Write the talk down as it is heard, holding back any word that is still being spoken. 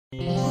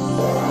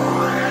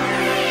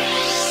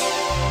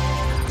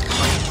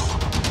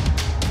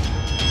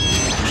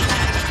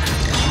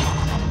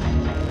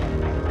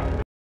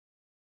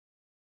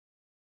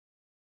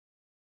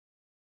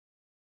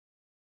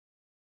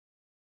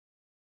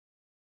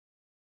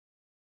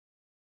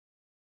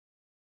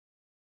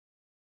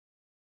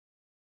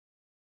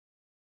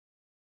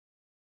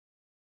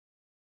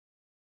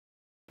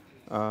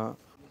Uh,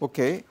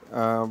 okay,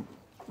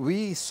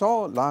 we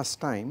saw last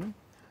time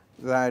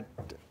that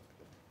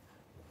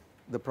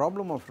the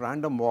problem of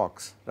random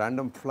walks,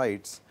 random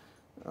flights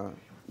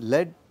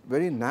led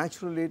very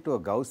naturally to a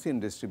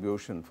Gaussian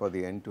distribution for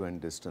the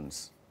end-to-end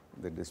distance,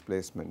 the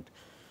displacement.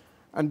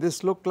 And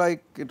this looked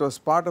like it was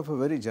part of a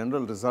very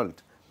general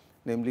result,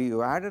 namely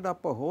you added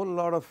up a whole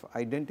lot of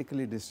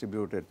identically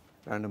distributed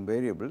random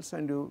variables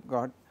and you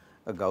got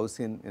a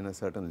Gaussian in a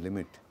certain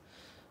limit.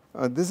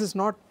 This is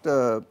not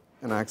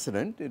an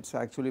accident, it is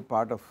actually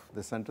part of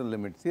the central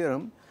limit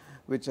theorem,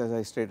 which, as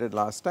I stated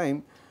last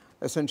time,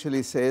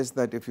 essentially says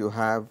that if you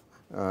have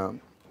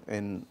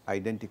in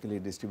identically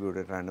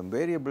distributed random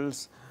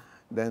variables,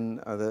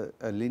 then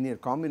a linear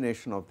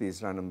combination of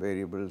these random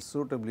variables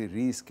suitably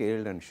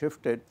rescaled and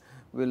shifted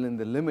will in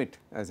the limit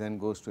as n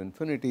goes to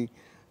infinity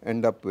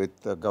end up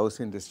with a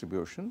Gaussian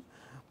distribution,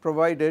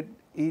 provided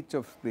each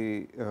of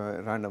the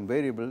random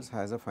variables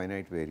has a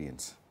finite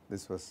variance.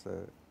 This was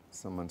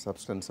some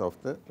substance of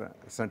the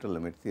central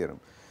limit theorem.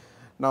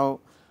 Now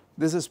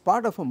this is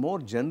part of a more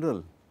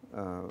general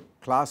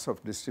class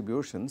of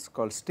distributions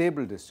called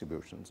stable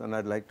distributions, and I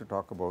would like to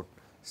talk about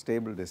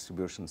stable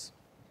distributions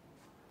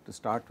to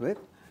start with.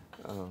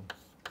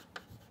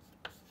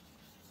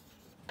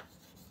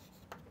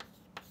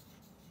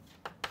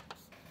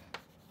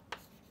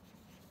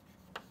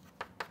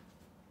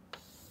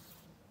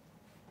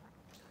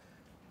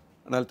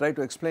 And I will try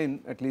to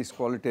explain at least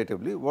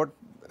qualitatively what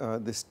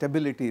the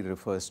stability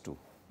refers to,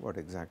 what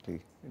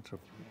exactly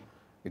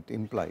it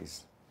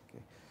implies.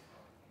 Okay.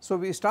 So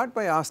we start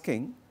by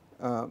asking,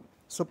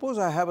 suppose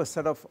I have a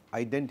set of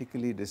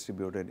identically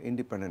distributed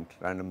independent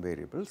random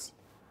variables,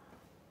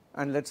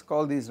 and let us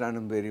call these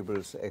random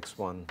variables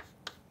x1,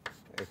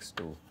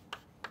 x2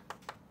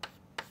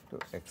 to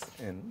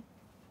xn,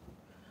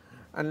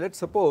 and let us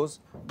suppose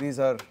these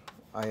are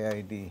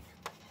IID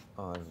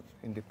or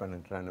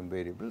independent random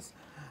variables,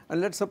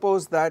 and let us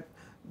suppose that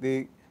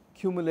the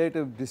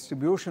cumulative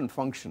distribution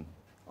function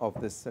of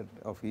this set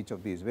of each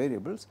of these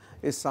variables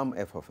is some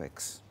f of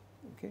x.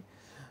 Okay.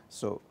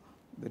 So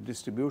the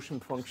distribution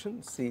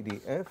function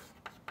CDF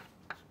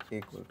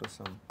equal to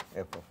some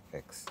f of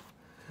x.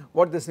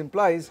 What this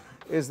implies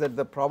is that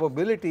the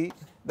probability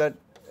that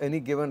any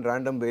given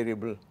random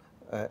variable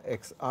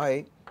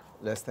xi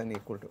less than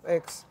equal to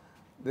x,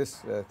 this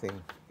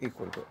thing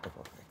equal to f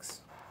of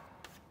x.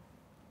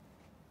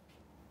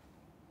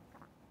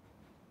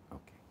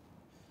 Okay.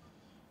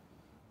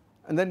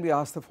 And then we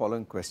ask the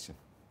following question,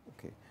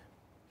 okay,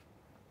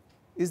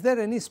 is there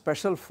any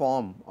special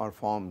form or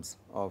forms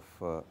of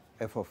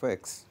f of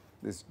x,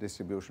 this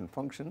distribution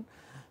function,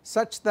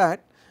 such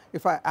that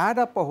if I add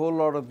up a whole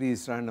lot of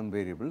these random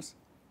variables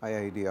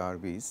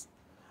IIDRVs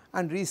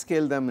and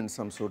rescale them in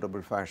some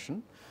suitable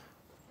fashion,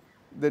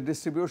 the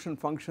distribution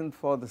function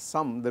for the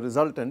sum, the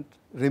resultant,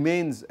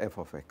 remains f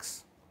of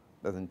x,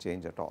 does not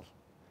change at all.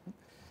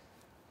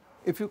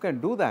 If you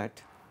can do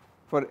that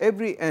for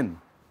every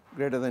n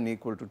greater than or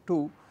equal to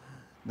 2,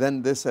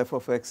 then this f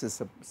of x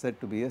is said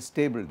to be a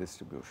stable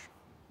distribution.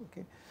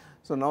 Okay.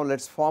 So now let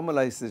us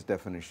formalize this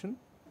definition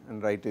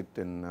and write it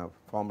in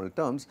formal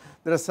terms.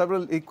 There are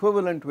several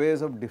equivalent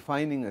ways of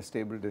defining a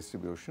stable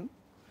distribution,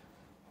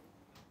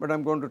 but I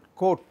am going to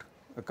quote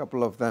a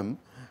couple of them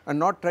and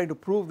not try to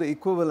prove the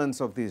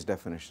equivalence of these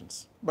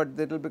definitions, but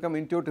it will become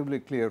intuitively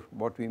clear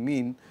what we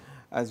mean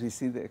as we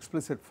see the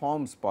explicit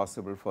forms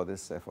possible for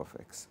this f of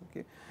x.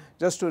 Okay.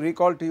 Just to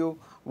recall to you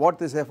what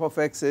this f of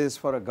x is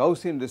for a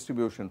Gaussian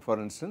distribution, for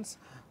instance,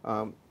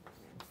 for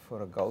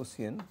a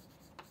Gaussian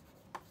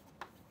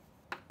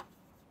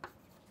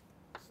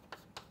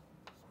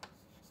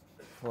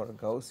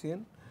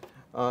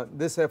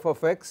this f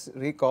of x,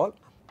 recall,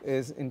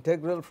 is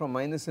integral from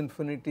minus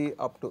infinity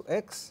up to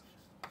x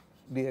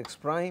dx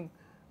prime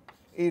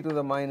e to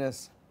the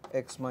minus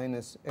x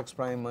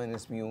prime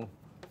minus mu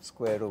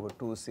squared over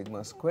 2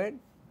 sigma squared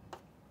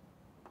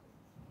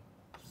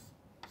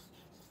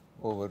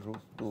over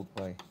root 2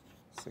 pi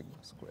sigma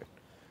squared,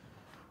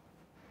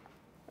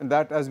 and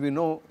that, as we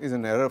know, is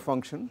an error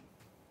function,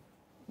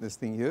 this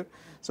thing here.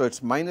 So it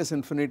is minus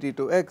infinity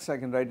to x, I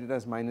can write it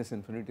as minus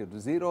infinity to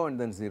 0 and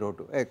then 0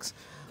 to x.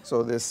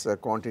 So this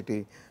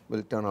quantity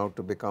will turn out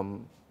to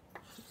become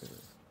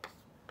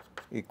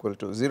equal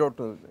to 0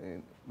 to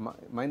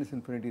minus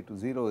infinity to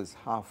 0 is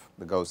half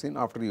the Gaussian.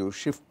 After you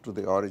shift to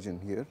the origin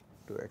here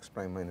to x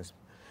prime minus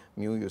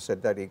mu, you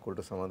set that equal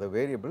to some other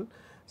variable.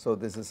 So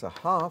this is a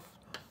half,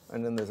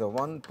 and then there is a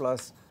 1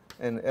 plus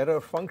an error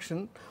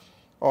function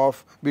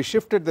of, we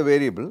shifted the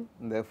variable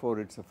and therefore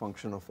it is a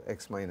function of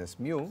x minus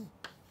mu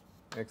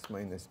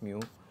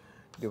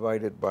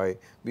divided by,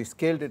 we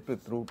scaled it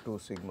with root 2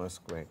 sigma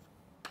squared.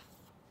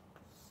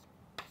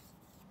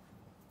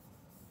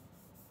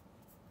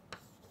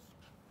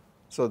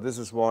 So this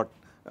is what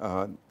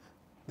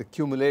the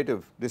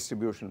cumulative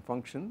distribution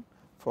function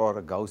for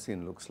a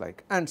Gaussian looks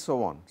like, and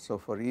so on. So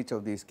for each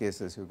of these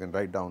cases you can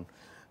write down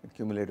a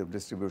cumulative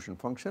distribution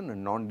function, a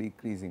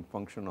non-decreasing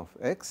function of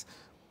x,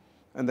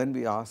 and then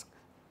we ask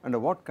under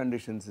what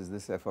conditions is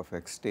this f of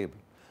x stable.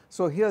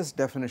 So here is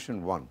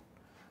definition 1.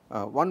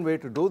 One way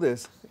to do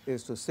this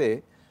is to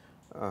say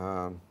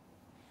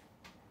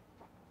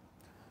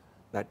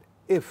that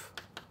if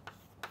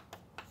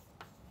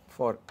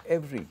for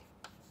every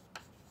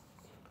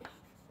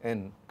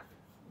n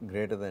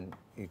greater than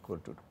equal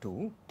to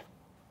 2,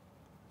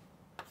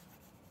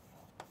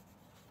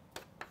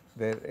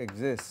 there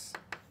exists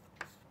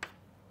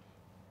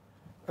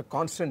a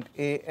constant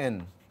a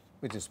n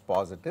which is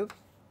positive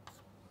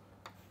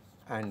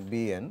and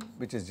b n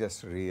which is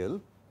just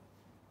real,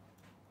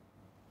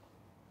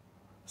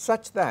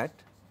 such that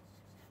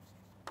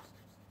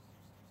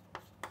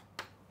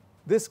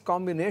this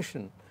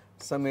combination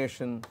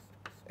summation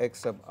x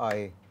sub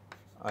I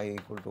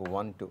equal to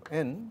 1 to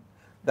n,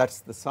 that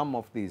is the sum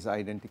of these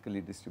identically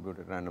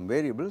distributed random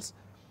variables,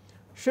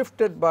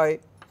 shifted by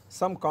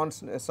some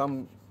constant,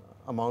 some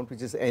amount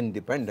which is n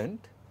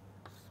dependent,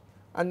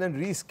 and then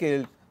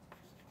rescaled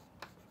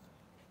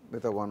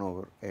with a 1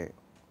 over a.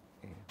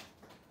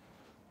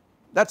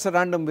 That is a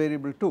random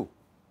variable too.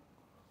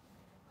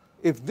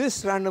 If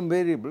this random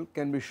variable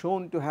can be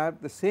shown to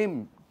have the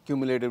same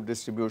cumulative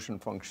distribution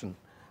function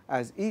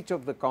as each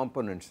of the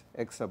components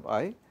x sub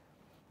I,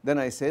 then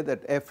I say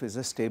that f is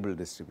a stable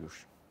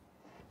distribution.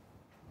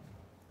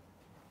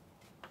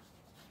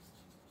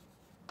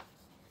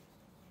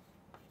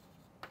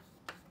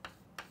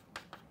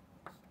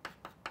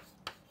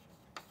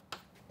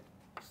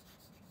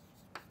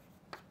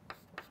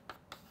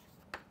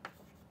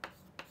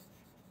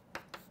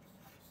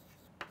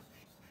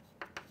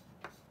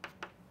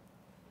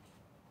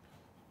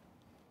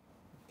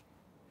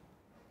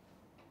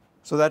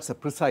 So that is a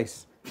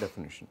precise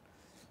definition.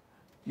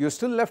 You are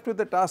still left with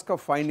the task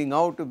of finding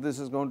out if this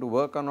is going to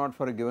work or not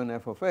for a given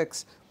f of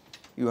x.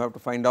 You have to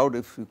find out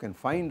if you can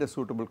find a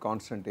suitable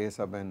constant a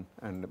sub n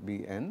and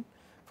b n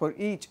for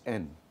each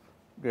n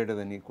greater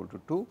than equal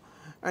to 2,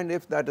 and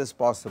if that is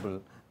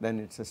possible, then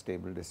it is a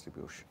stable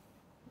distribution.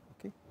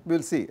 Okay. We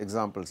will see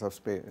examples of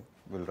we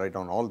will write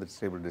down all the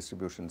stable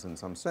distributions in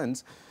some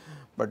sense,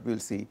 but we will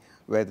see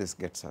where this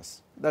gets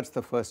us. That is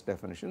the first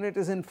definition. It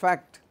is in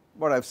fact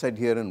what I have said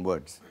here in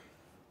words.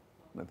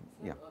 Nothing.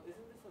 Yeah.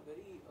 Isn't this a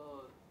very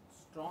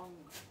strong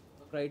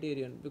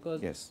criterion,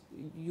 because yes,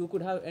 you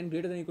could have n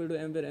greater than equal to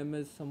m where m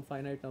is some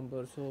finite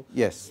number. So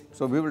yes,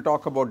 so we will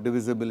talk about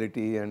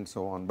divisibility and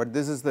so on, but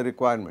this is the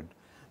requirement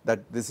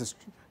that this is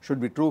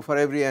should be true for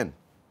every n,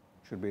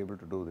 should be able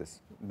to do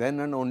this, then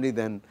and only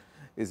then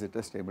is it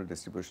a stable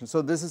distribution.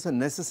 So this is a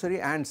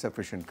necessary and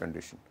sufficient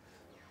condition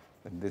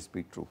that this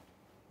be true,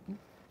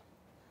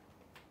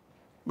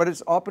 but it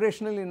is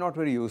operationally not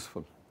very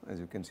useful, as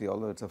you can see,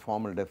 although it is a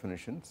formal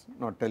definition, it's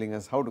not telling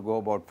us how to go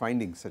about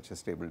finding such a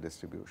stable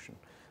distribution.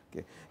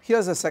 Okay. Here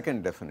is a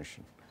second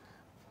definition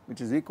which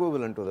is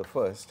equivalent to the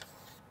first.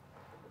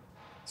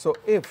 So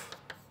if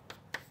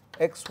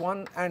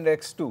x1 and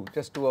x2,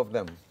 just two of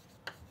them,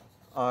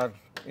 are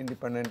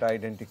independent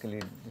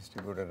identically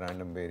distributed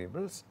random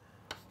variables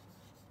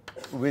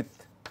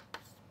with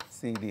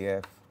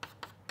CDF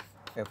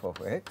f of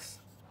x,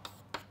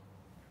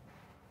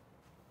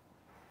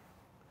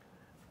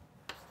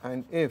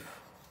 and if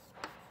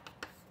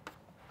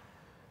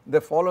the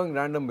following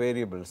random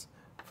variables,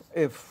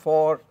 if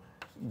for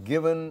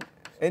given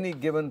any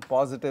given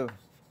positive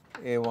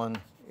a1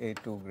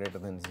 a2 greater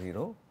than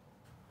 0,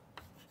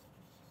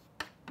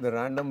 the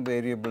random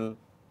variable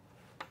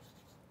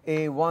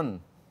a1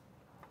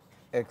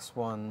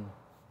 x1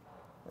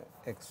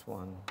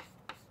 x1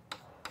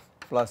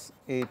 plus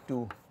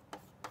a2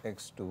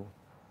 x2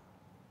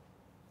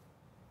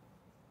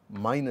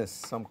 minus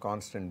some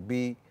constant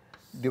b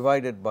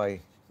divided by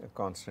a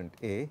constant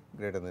a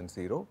greater than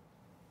 0.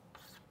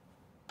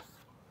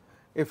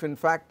 If in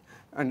fact,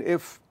 and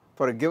if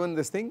for a given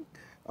this thing,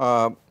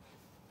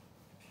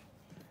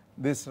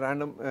 this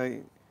random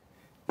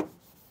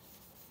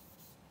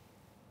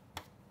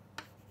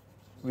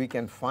we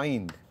can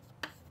find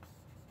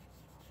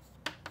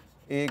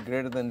a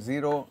greater than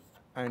 0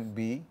 and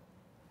b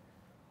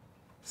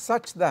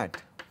such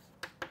that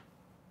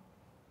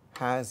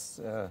has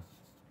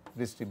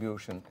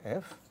distribution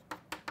f,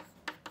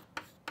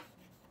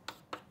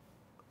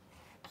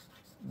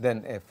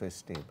 then f is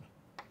stable.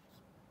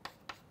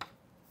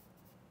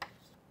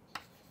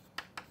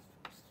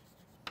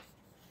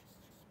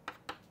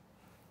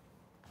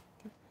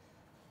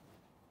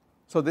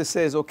 So this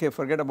says, okay,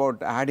 forget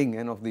about adding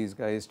n of these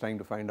guys, trying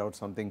to find out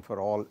something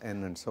for all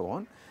n and so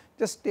on,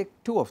 just take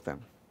two of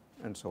them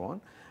and so on,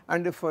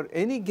 and if for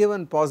any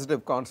given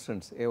positive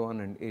constants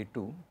a1 and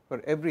a2,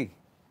 for every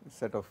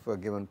set of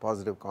given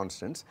positive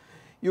constants,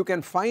 you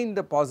can find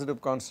the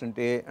positive constant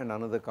a and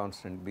another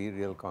constant b,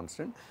 real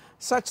constant,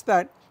 such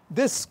that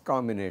this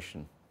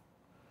combination,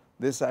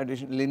 this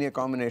addition linear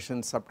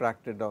combination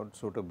subtracted out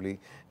suitably,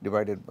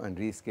 divided and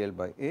rescaled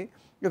by a,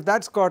 if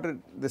that has got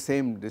the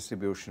same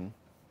distribution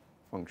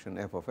function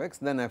f of x,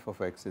 then f of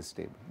x is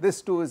stable.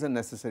 This too is a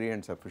necessary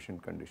and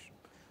sufficient condition.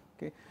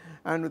 Okay.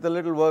 And with a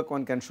little work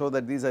one can show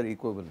that these are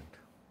equivalent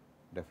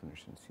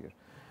definitions here.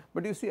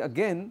 But you see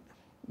again,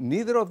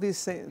 neither of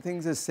these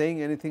things is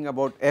saying anything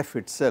about f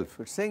itself.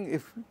 It is saying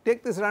if you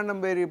take this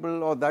random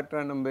variable or that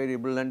random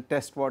variable and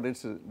test what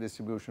its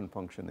distribution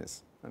function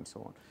is and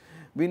so on.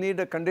 We need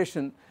a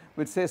condition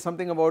which says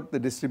something about the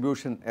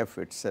distribution f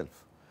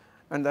itself,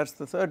 and that is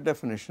the third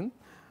definition,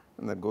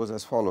 and that goes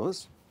as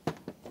follows.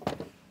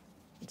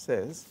 It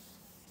says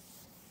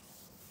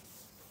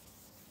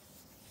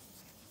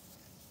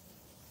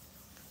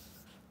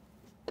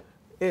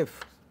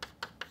if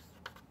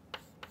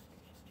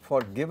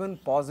for given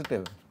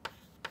positive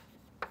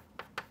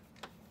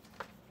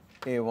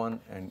A1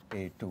 and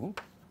A2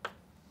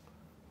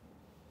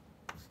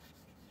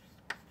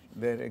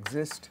 there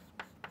exist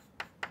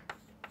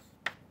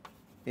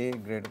A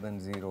greater than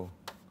 0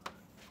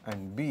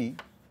 and B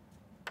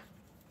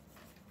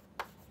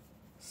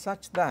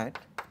such that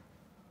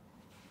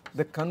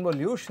the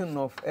convolution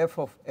of f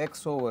of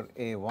x over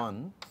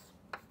A1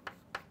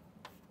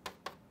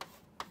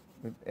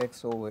 with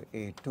x over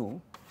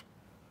A2,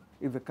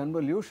 if the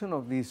convolution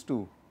of these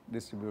two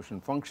distribution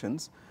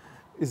functions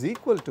is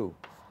equal to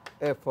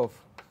f of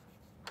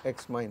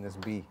x minus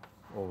b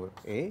over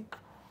A,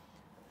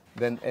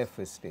 then f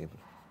is stable.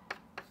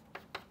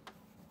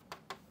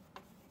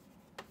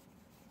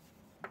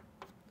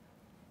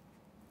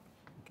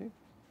 Okay.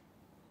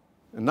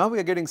 And now we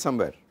are getting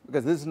somewhere,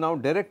 because this is now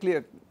directly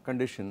a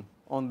condition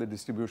on the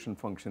distribution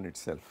function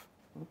itself.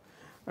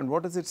 And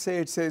what does it say?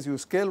 It says you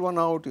scale one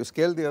out, you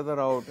scale the other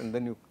out, and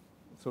then you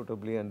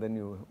suitably, and then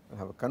you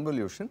have a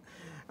convolution.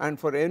 And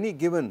for any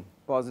given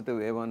positive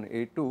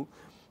A1, A2,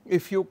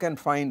 if you can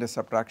find a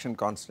subtraction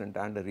constant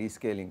and a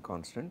rescaling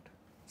constant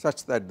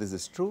such that this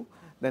is true,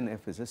 then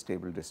f is a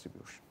stable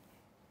distribution.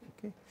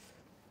 Okay.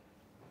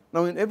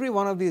 Now in every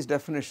one of these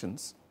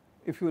definitions,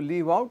 if you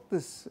leave out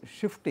this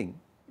shifting,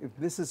 if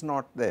this is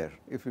not there,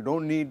 if you do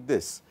not need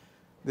this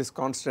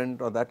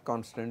constant or that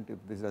constant, if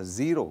this is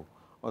 0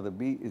 or the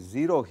b is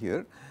 0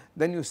 here,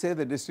 then you say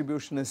the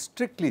distribution is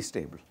strictly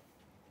stable.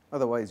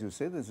 Otherwise you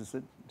say this is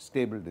a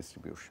stable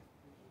distribution.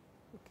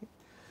 Okay.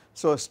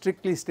 So a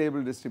strictly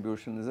stable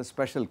distribution is a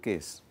special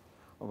case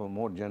of a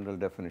more general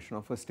definition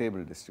of a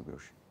stable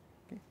distribution.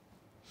 Okay.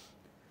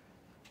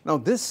 Now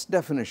this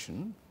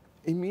definition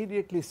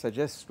immediately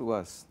suggests to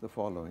us the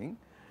following.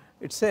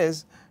 It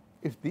says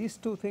if these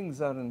two things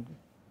are in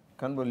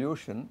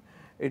convolution,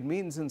 it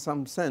means in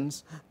some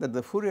sense that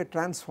the Fourier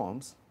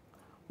transforms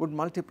would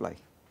multiply.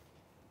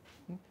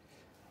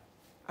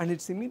 And it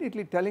is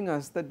immediately telling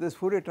us that this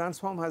Fourier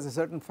transform has a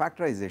certain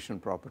factorization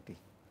property,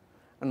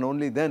 and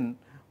only then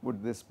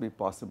would this be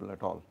possible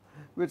at all,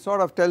 which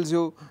sort of tells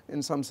you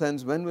in some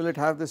sense when will it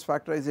have this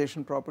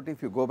factorization property.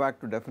 If you go back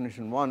to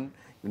definition 1,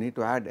 you need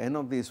to add n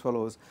of these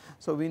fellows.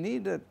 So we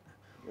need a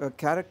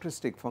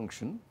characteristic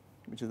function,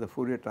 which is the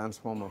Fourier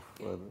transform of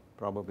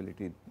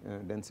probability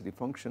density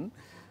function,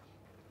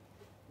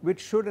 which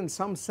should in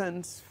some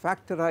sense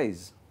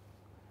factorize,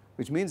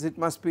 which means it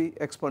must be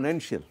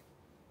exponential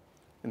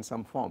in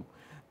some form,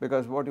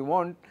 because what you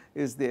want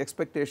is the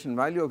expectation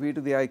value of e to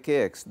the I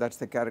kx, that is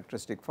the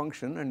characteristic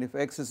function, and if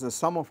x is the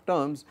sum of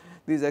terms,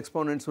 these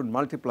exponents would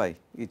multiply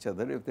each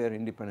other if they are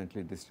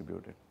independently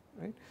distributed,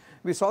 right.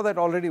 We saw that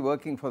already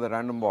working for the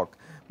random walk,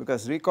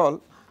 because recall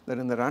that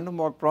in the random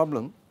walk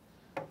problem,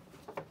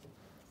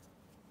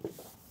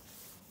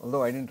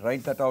 although I did not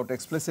write that out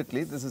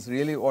explicitly, this is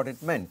really what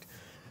it meant.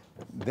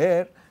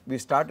 There we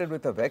started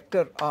with a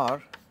vector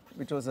r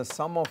which was a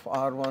sum of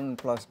r1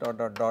 plus dot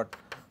dot dot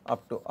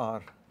up to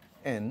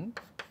Rn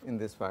in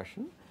this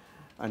fashion,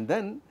 and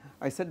then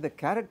I said the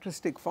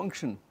characteristic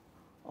function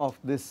of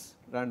this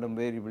random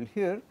variable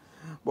here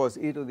was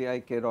e to the I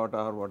k dot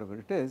r whatever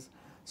it is.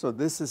 So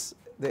this is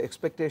the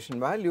expectation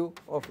value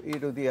of e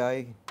to the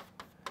I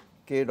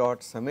k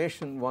dot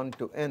summation 1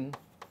 to n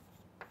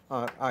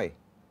Ri,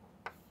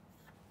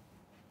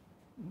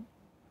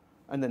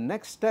 and the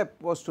next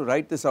step was to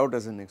write this out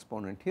as an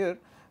exponent here.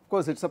 Of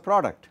course it is a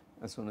product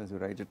as soon as you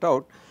write it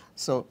out.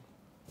 So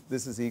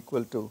this is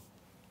equal to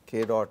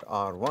k dot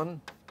r1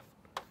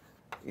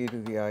 e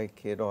to the I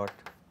k dot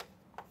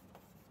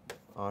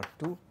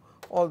r2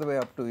 all the way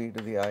up to e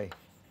to the I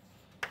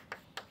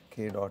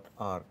k dot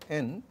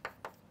rn,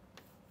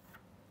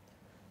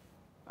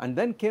 and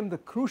then came the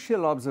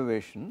crucial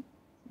observation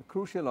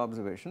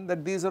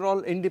that these are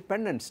all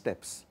independent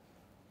steps,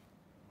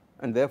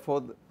 and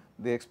therefore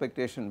the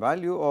expectation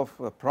value of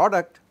a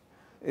product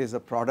is a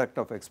product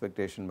of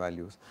expectation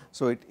values.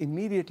 So it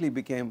immediately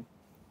became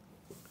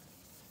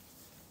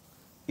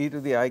e to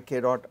the I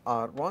k dot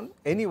r1,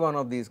 any one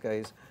of these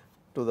guys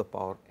to the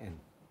power n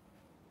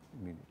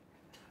immediately.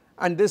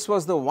 And this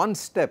was the one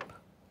step,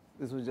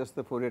 this was just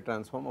the Fourier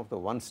transform of the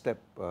one step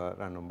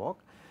random walk,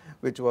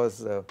 which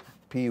was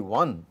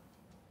P1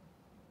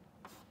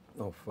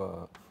 of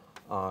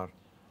r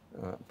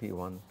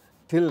P1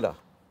 tilde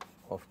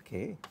of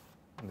k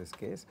in this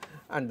case,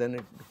 and then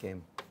it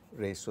became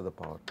raised to the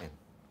power n.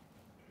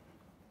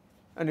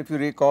 And if you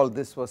recall,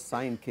 this was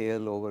sine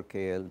kl over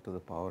kl to the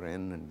power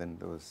n, and then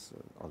there was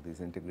all these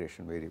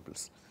integration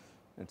variables,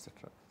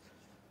 etc.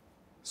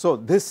 So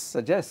this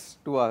suggests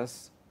to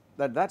us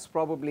that that is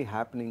probably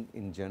happening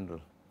in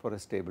general for a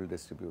stable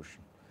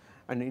distribution,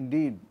 and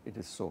indeed it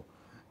is so.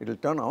 It will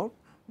turn out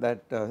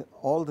that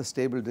all the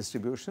stable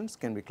distributions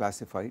can be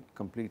classified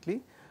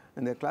completely,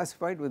 and they are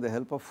classified with the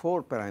help of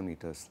 4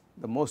 parameters.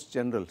 The most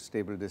general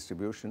stable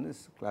distribution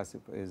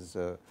is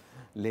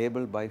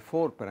labeled by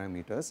 4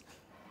 parameters.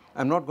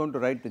 I am not going to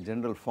write the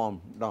general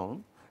form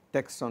down.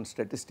 Text on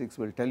statistics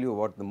will tell you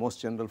what the most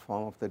general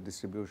form of the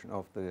distribution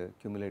of the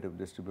cumulative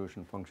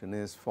distribution function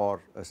is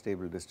for a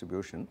stable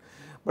distribution.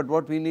 But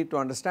what we need to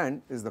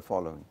understand is the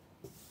following.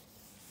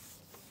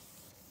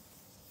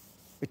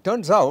 It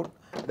turns out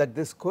that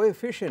this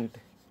coefficient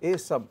a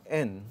sub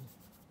n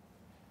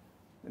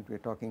that we are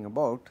talking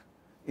about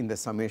in the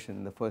summation,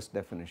 in the first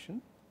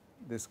definition,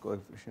 this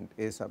coefficient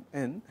a sub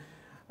n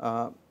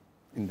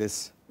in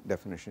this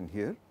definition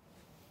here,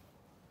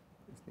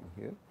 this thing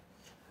here,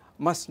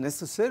 must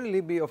necessarily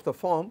be of the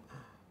form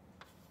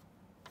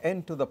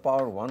n to the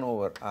power 1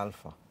 over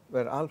alpha,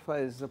 where alpha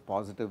is a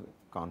positive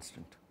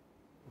constant,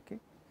 okay,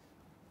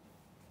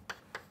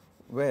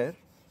 where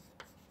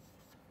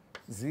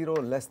 0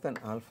 less than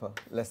alpha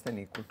less than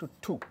equal to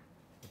 2,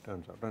 it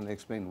turns out, and I will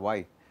explain why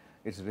it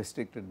is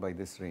restricted by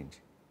this range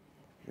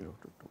 0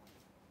 to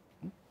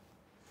 2.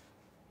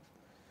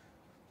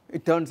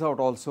 It turns out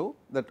also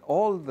that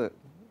all the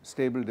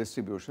stable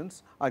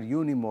distributions are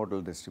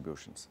unimodal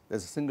distributions. There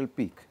is a single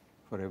peak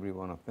for every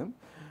one of them,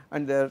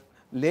 and they are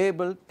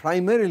labeled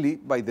primarily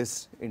by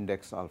this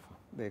index alpha,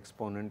 the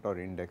exponent or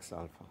index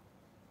alpha.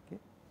 Okay.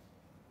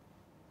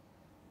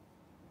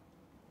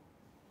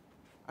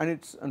 And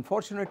it is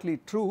unfortunately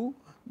true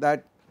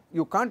that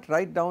you can't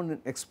write down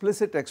an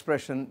explicit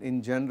expression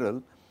in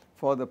general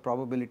for the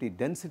probability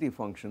density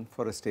function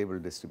for a stable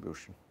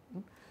distribution.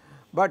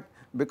 But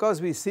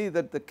because we see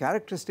that the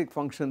characteristic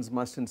functions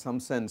must in some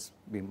sense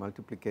be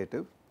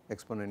multiplicative,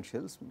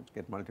 exponentials which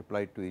get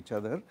multiplied to each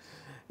other,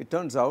 it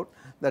turns out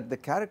that the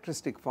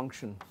characteristic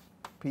function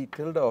p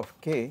tilde of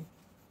k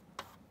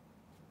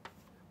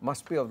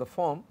must be of the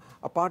form,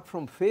 apart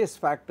from phase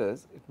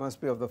factors, it must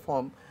be of the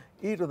form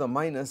e to the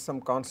minus some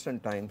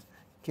constant times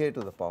k to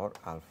the power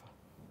alpha.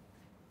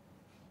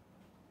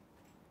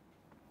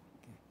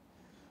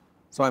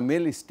 So I am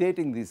merely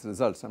stating these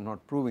results, I am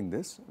not proving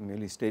this, I am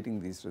merely stating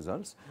these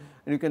results,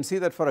 and you can see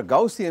that for a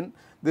Gaussian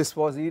this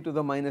was e to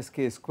the minus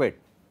k squared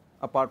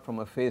apart from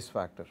a phase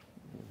factor,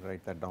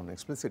 write that down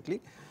explicitly,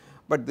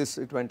 but this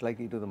it went like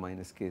e to the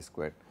minus k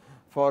squared.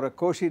 For a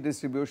Cauchy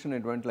distribution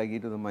it went like e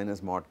to the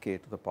minus mod k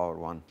to the power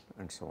 1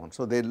 and so on.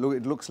 So it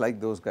looks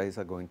like those guys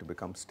are going to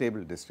become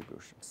stable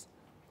distributions.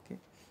 Okay.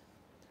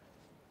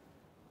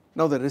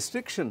 Now the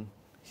restriction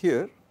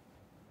here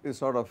is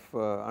sort of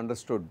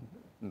understood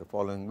in the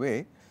following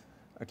way,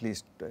 at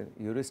least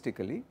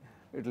heuristically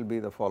it will be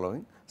the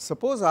following.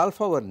 Suppose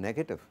alpha were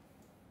negative,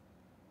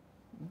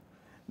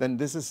 then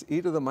this is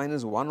e to the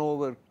minus 1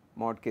 over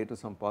mod k to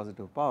some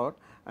positive power,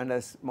 and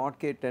as mod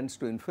k tends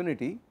to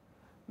infinity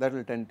that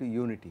will tend to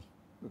unity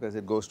because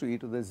it goes to e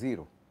to the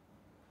 0.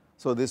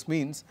 So this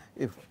means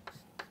if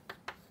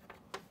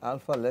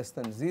alpha less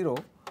than 0,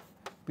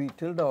 p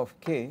tilde of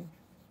k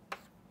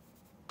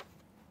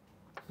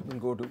will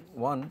go to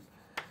 1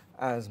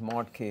 as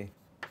mod k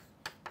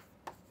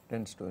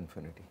tends to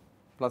infinity,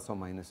 plus or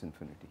minus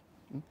infinity.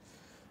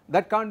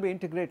 That can't be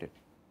integrated.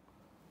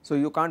 So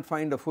you can't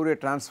find a Fourier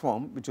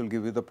transform which will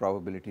give you the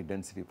probability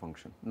density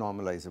function,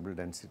 normalizable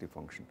density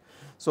function.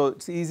 So it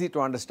is easy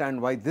to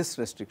understand why this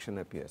restriction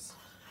appears.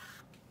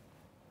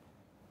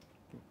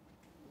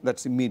 That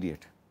is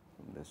immediate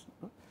from this.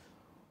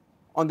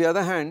 On the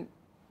other hand,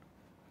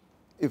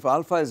 if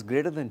alpha is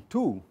greater than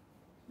 2,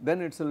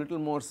 then it is a little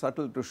more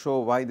subtle to show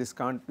why this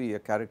can't be a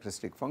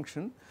characteristic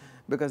function,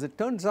 because it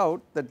turns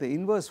out that the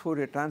inverse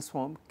Fourier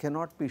transform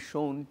cannot be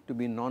shown to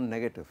be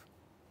non-negative.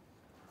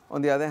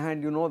 On the other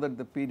hand, you know that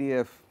the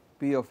PDF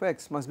p of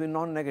x must be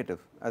non-negative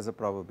as a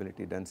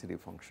probability density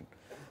function.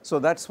 So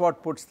that is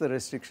what puts the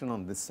restriction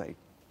on this side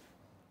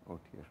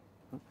out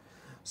here.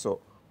 So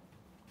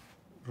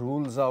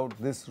rules out,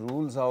 this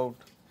rules out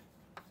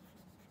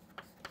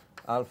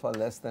alpha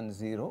less than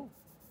 0,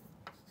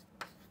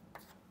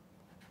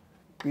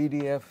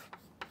 PDF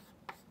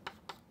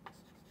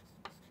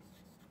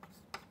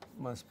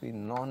must be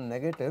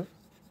non-negative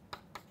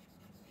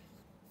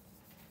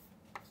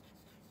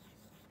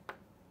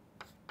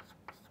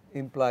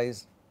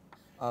implies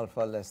alpha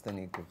less than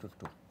equal to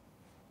 2.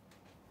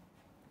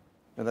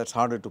 Now that is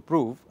harder to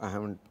prove, I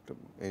have not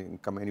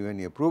come anywhere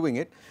near proving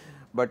it,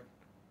 but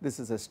this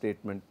is a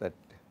statement that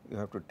you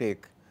have to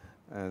take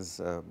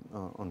as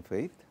on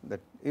faith, that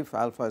if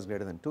alpha is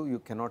greater than 2 you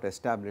cannot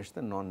establish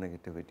the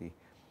non-negativity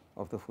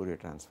of the Fourier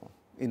transform,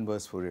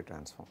 inverse Fourier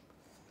transform.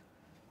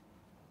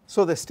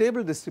 So the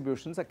stable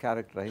distributions are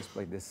characterized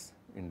by this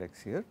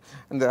index here,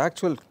 and the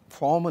actual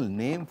formal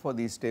name for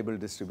these stable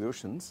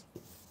distributions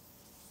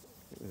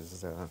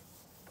is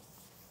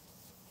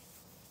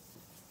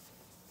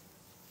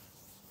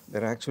they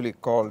are actually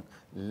called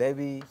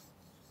Levy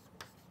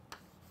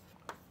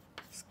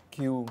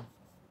skew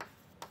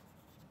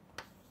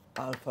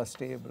alpha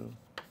stable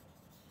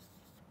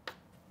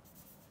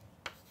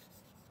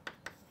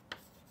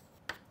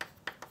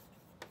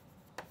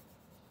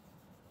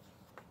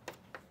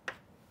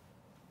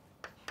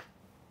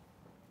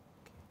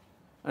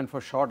and for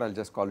short I will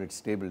just call it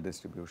stable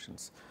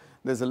distributions.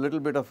 There is a little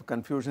bit of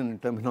confusion in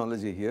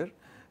terminology here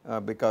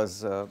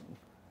because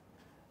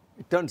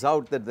it turns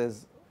out that there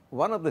is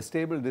one of the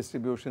stable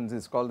distributions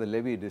is called the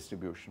Levy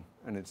distribution,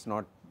 and it is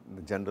not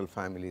the general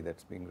family that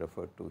is being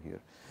referred to here.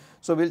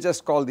 So we will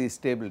just call these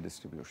stable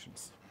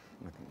distributions,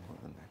 nothing more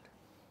than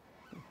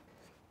that.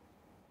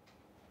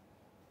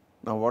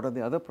 Now what are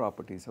the other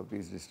properties of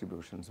these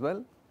distributions?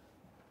 Well,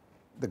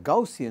 the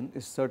Gaussian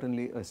is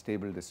certainly a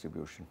stable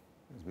distribution,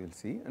 as we will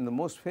see, and the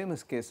most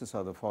famous cases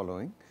are the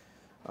following,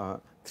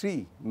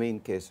 three main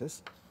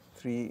cases,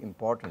 three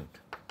important.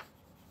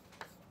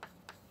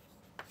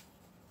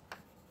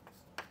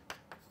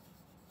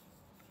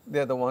 They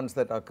are the ones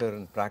that occur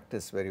in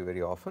practice very,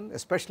 very often,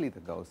 especially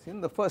the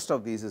Gaussian. The first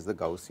of these is the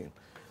Gaussian.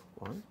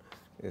 One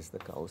is the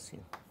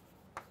Gaussian,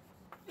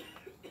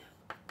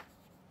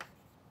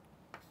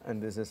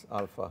 and this is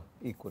alpha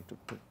equal to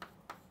 2.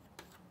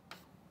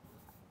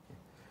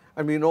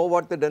 And we know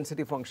what the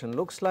density function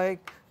looks like,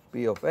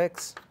 P of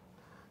x,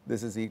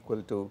 this is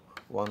equal to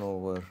 1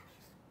 over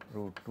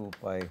root 2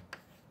 pi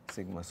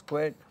sigma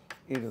squared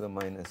e to the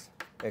minus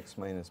x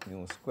minus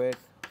mu squared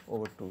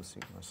over 2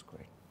 sigma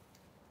squared.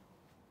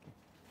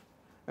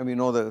 And we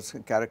know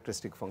the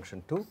characteristic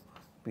function too,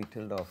 p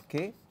tilde of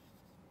k.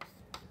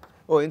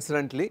 Oh,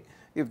 incidentally,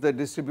 if the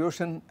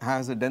distribution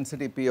has a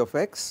density p of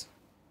x,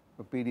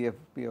 a PDF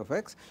p of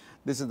x,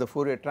 this is the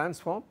Fourier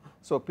transform.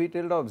 So p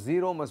tilde of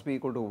 0 must be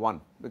equal to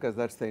 1 because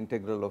that is the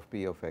integral of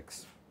p of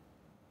x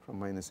from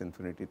minus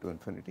infinity to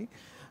infinity.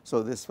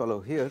 So this fellow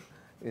here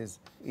is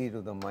e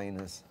to the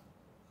minus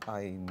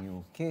I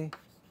mu k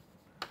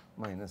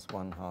minus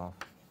 1/2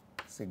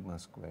 sigma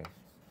square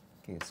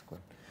k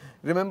square.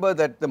 Remember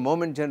that the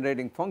moment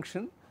generating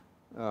function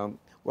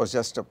was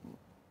just a,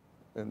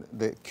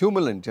 the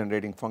cumulant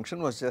generating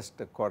function was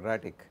just a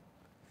quadratic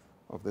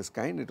of this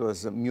kind. It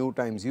was mu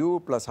times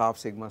u plus half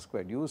sigma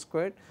squared u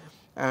squared,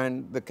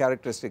 and the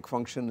characteristic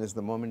function is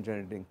the moment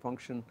generating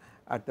function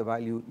at the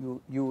value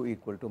u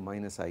equal to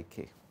minus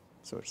ik.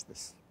 So it is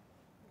this.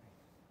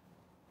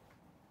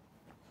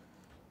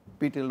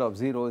 P tilde of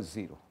 0 is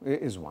 0,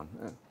 is 1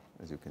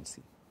 as you can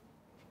see.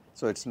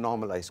 So it is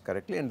normalized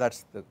correctly, and that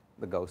is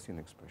the Gaussian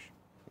expression.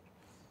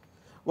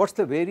 What is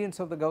the variance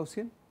of the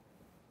Gaussian?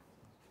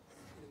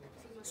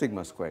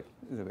 Sigma squared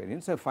is a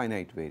variance, a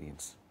finite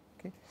variance.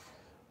 Okay.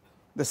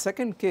 The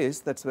second case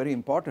that is very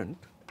important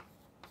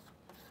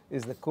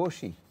is the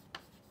Cauchy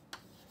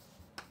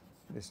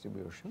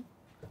distribution,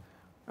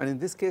 and in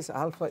this case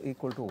alpha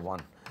equal to 1.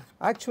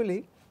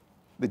 Actually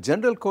the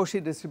general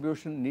Cauchy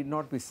distribution need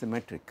not be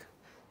symmetric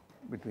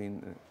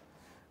between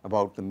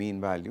about the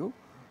mean value,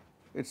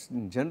 it is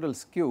in general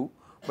skew,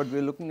 but we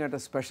are looking at a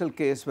special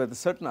case where the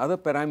certain other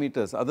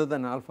parameters other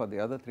than alpha, the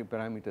other three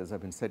parameters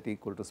have been set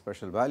equal to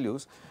special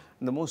values,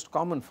 and the most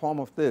common form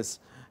of this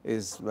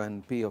is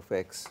when p of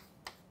x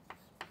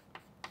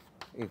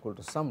equal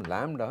to some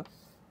lambda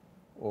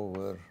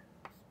over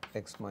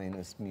x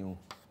minus mu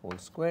whole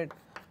squared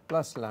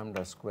plus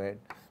lambda squared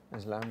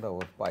is lambda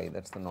over pi,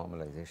 that is the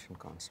normalization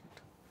constant.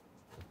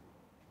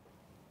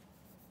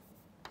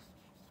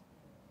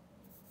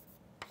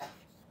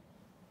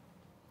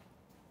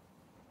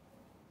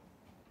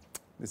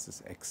 This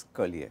is x,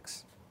 curly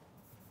x.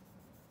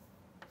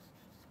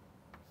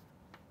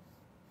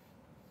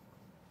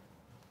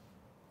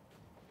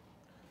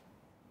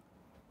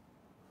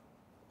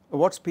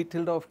 What is p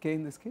tilde of k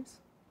in this case?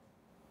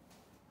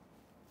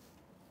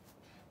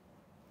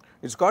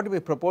 It has got to be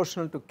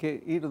proportional to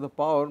k e to the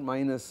power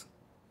minus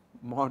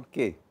mod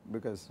k,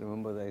 because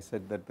remember that I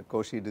said that the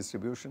Cauchy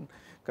distribution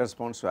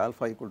corresponds to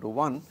alpha equal to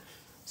 1.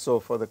 So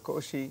for the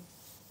Cauchy,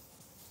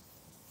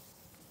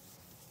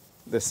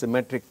 the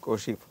symmetric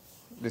Cauchy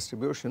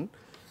distribution,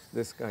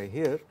 this guy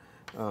here,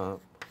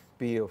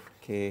 p of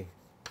k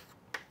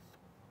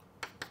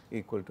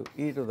equal to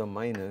e to the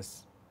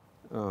minus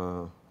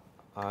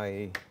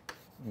I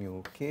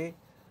mu k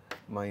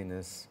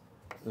minus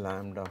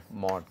lambda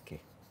mod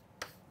k.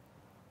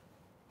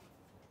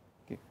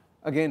 Okay.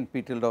 Again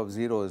p tilde of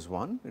 0 is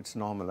 1, it is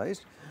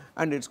normalized,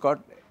 and it has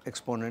got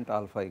exponent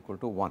alpha equal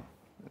to 1,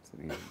 that is the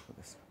reason for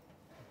this.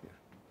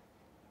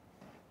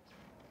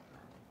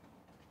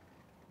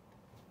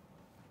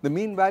 The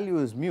mean value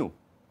is mu,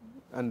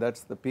 and that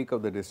is the peak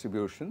of the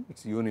distribution, it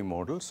is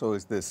unimodal, so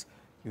is this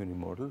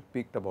unimodal,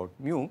 peaked about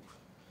mu.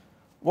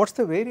 What is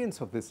the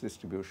variance of this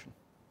distribution?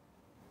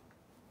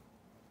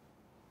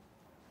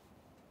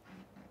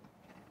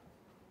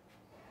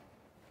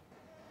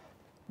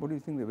 What do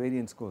you think the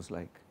variance goes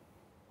like?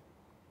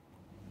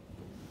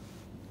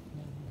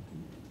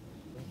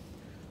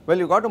 Well,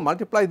 you got to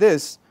multiply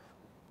this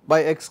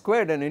by x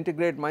squared and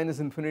integrate minus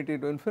infinity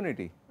to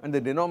infinity, and the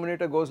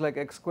denominator goes like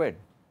x squared.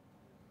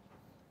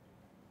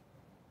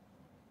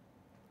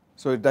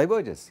 So it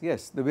diverges,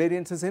 yes, the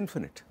variance is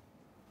infinite.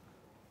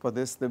 For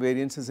this the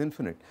variance is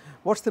infinite.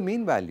 What is the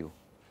mean value?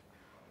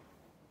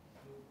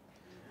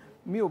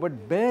 Mu,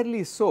 but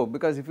barely so,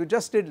 because if you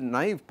just did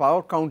naive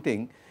power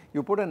counting,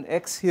 you put an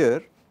x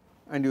here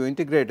and you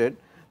integrated,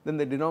 then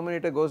the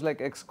denominator goes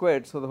like x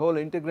squared, so the whole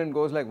integrand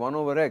goes like 1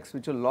 over x,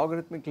 which will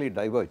logarithmically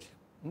diverge.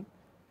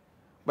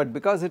 But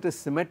because it is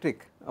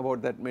symmetric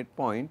about that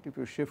midpoint, if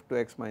you shift to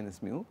x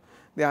minus mu,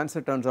 the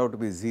answer turns out to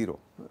be 0,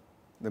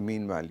 the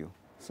mean value.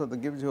 So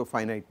that gives you a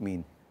finite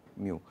mean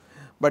mu,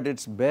 but it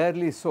is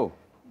barely so.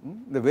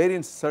 The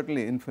variance is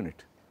certainly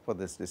infinite for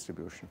this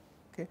distribution.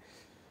 Okay.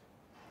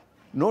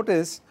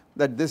 Notice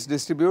that this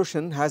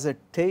distribution has a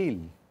tail,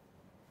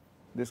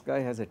 this guy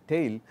has a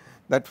tail,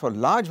 that for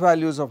large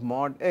values of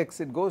mod x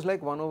it goes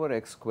like 1 over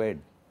x squared.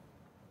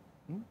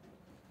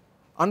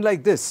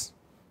 Unlike this,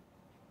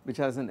 which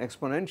has an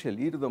exponential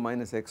e to the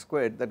minus x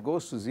squared that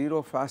goes to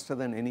 0 faster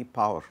than any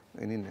power,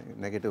 any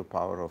negative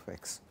power of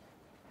x,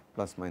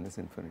 plus minus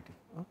infinity.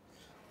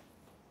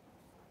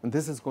 And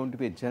this is going to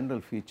be a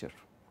general feature.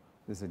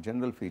 This is a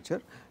general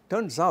feature.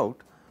 Turns out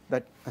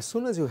that as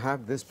soon as you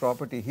have this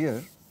property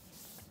here,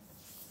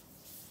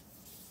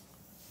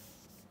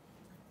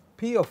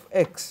 p of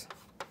x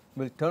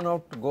will turn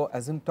out to go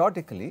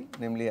asymptotically,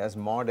 namely as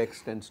mod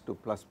x tends to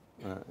plus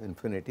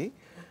infinity,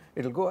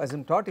 it will go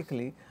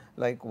asymptotically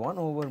like 1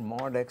 over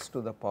mod x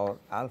to the power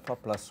alpha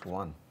plus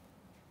 1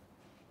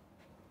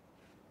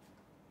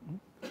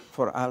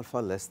 for alpha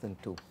less than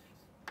 2.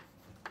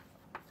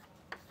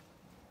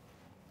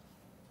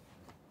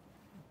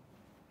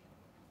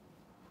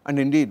 And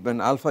indeed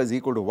when alpha is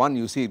equal to 1,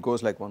 you see it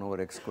goes like 1 over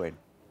x squared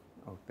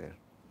out there.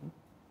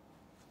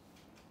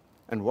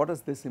 And what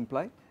does this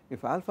imply?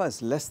 If alpha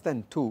is less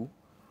than 2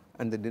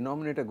 and the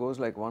denominator goes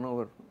like 1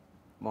 over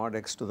mod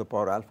x to the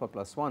power alpha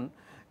plus 1,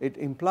 it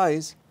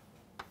implies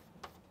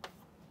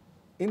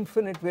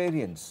infinite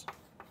variance.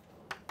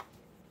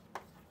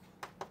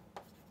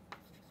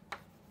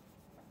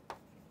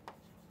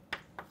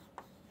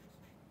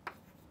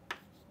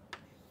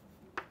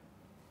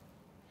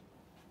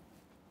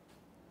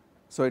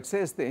 So it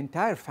says the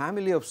entire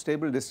family of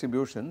stable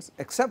distributions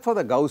except for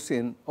the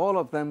Gaussian, all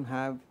of them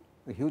have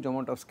a huge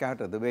amount of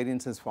scatter, the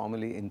variance is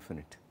formally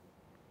infinite.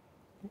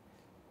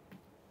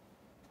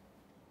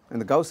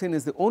 And the Gaussian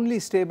is the only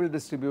stable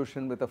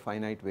distribution with a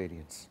finite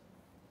variance.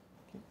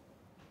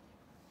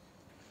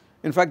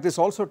 In fact, this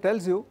also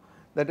tells you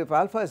that if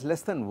alpha is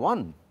less than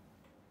 1,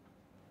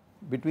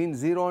 between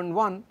 0 and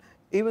 1,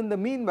 even the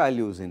mean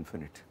value is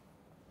infinite.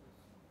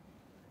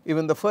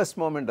 Even the first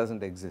moment does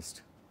not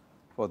exist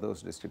for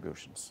those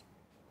distributions.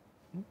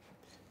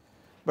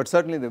 But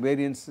certainly the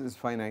variance is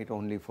finite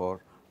only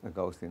for the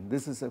Gaussian.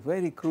 This is a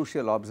very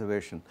crucial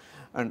observation,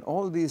 and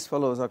all these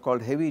fellows are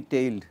called heavy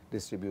tailed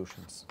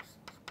distributions.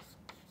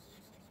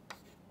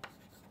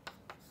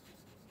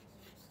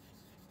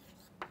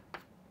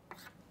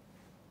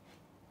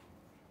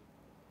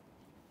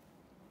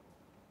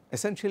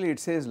 Essentially it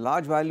says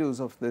large values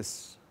of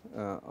this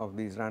of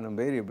these random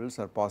variables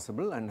are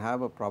possible and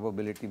have a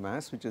probability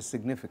mass which is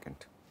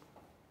significant,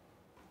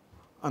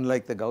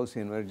 unlike the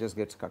Gaussian where it just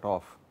gets cut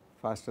off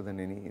faster than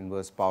any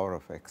inverse power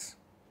of x.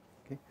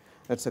 Okay.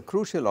 That is a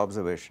crucial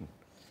observation.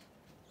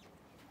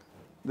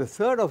 The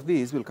third of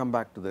these, we will come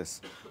back to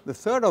this, the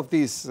third of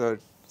these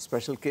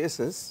special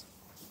cases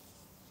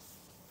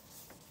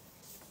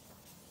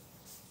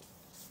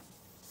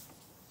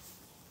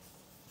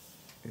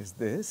is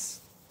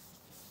this.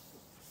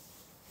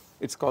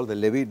 It is called the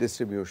Levy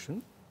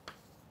distribution.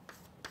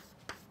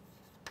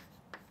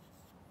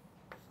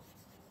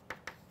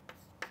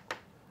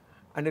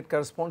 And it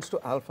corresponds to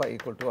alpha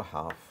equal to a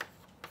half.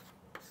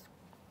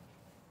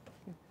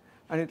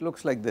 And it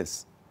looks like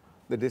this.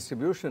 The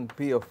distribution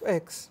P of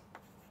x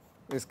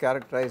is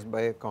characterized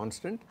by a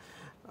constant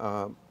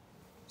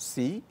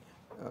c,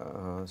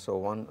 so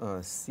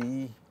 1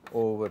 c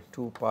over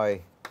 2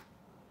 pi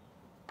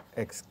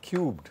x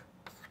cubed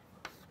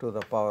to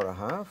the power a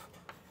half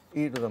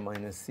e to the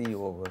minus c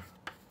over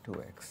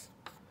 2x.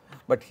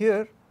 But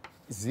here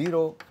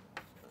 0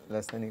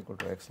 less than equal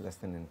to x less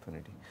than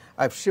infinity.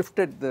 I have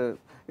shifted the,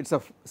 it is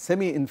a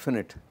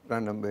semi-infinite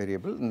random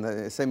variable, in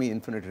the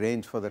semi-infinite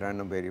range for the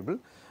random variable,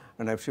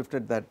 and I have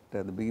shifted that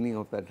the beginning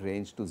of that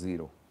range to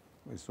 0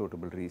 by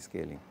suitable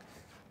rescaling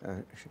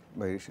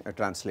by a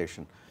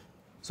translation.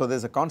 So there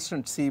is a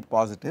constant c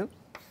positive,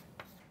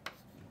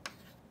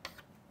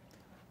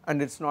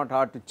 and it is not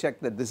hard to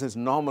check that this is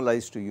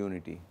normalized to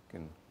unity. You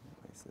can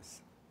raise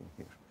this in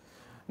here.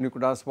 And you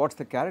could ask what is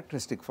the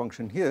characteristic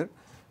function here.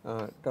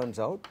 Turns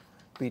out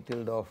p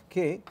tilde of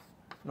k,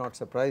 not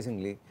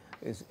surprisingly,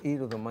 is e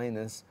to the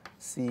minus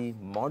c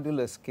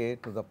modulus k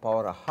to the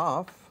power a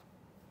half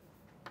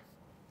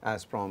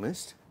as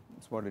promised,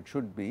 that is what it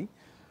should be,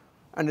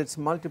 and it is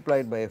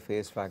multiplied by a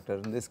phase factor.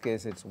 In this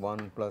case it is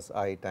 1 plus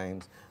I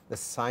times the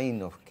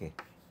sine of k.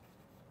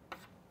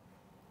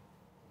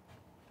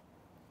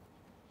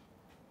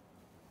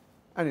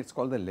 And it is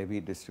called the Levy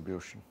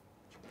distribution.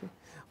 Okay.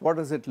 What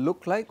does it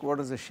look like? What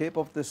does the shape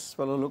of this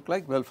fellow look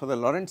like? Well, for the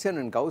Lorentzian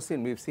and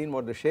Gaussian we have seen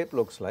what the shape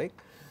looks like.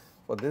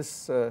 For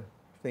this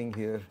thing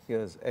here, here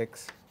is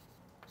x,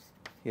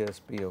 here is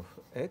p of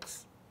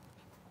x.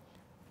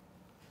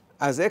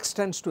 As x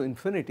tends to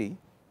infinity,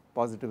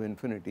 positive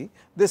infinity,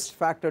 this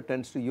factor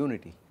tends to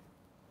unity.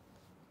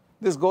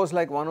 This goes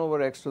like 1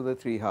 over x to the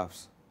 3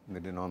 halves in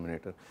the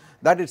denominator.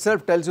 That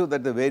itself tells you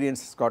that the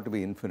variance has got to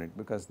be infinite,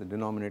 because the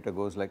denominator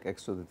goes like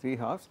x to the 3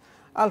 halves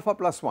alpha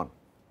plus 1.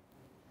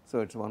 So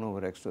it is 1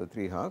 over x to the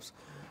 3 halves.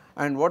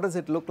 And what does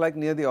it look like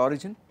near the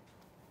origin?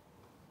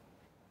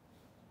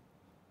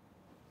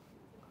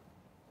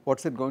 What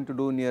is it going to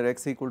do near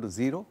x equal to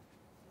 0?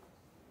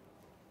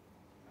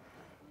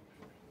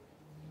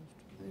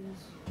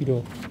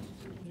 0.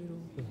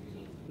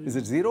 Is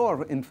it 0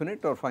 or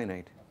infinite or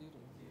finite?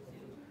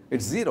 It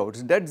is 0, it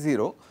is dead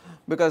 0,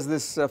 because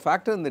this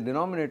factor in the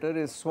denominator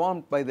is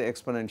swamped by the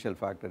exponential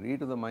factor. E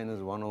to the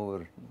minus 1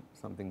 over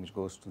something which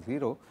goes to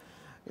 0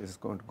 is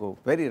going to go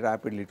very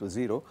rapidly to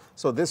 0.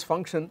 So this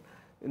function,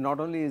 not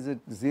only is it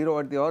 0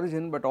 at the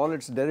origin, but all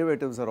its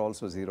derivatives are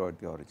also 0 at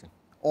the origin,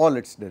 all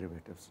its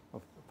derivatives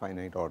of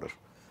finite order.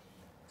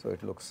 So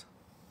it looks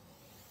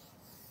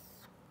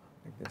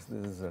like this.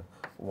 This is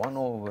 1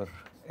 over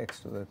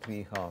x to the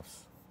 3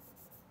 halves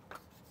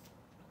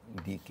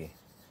dk.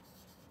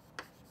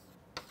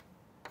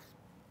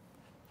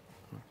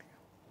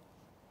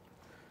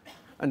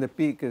 And the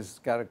peak is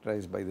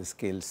characterized by the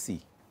scale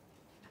c.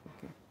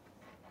 Okay.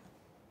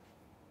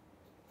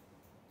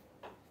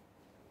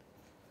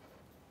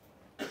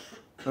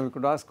 Now we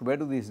could ask, where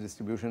do these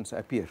distributions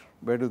appear?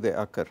 Where do they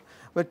occur?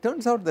 But it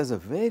turns out there is a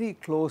very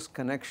close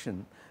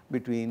connection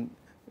between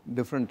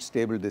different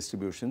stable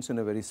distributions in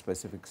a very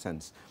specific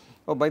sense.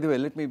 Oh, by the way,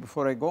 let me,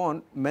 before I go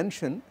on,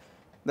 mention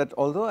that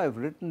although I have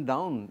written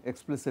down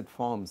explicit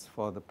forms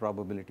for the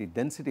probability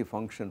density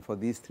function for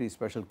these 3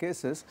 special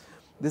cases,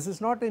 this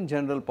is not in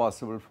general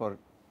possible for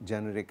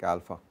generic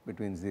alpha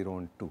between 0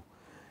 and 2.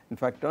 In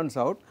fact, turns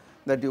out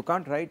that you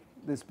can't write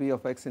this p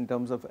of x in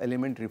terms of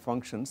elementary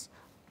functions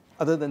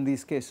other than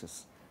these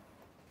cases,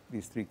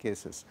 these 3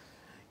 cases.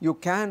 You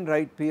can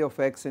write p of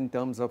x in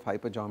terms of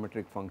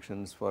hypergeometric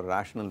functions for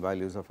rational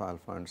values of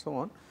alpha and so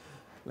on,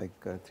 like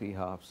 3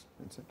 halves,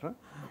 etc.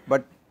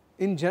 But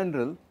in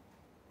general,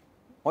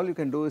 all you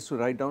can do is to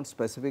write down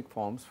specific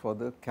forms for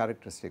the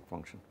characteristic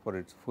function, for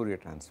its Fourier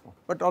transform.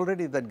 But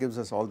already that gives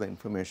us all the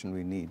information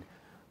we need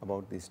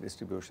about these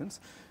distributions.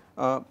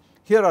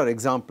 Here are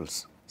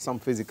examples, some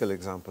physical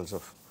examples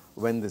of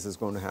when this is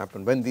going to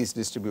happen, when these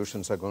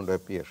distributions are going to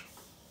appear.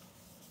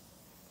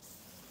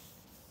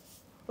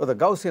 Well, the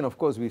Gaussian, of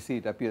course, we see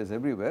it appears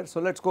everywhere. So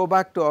let us go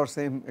back to our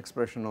same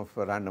expression of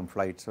random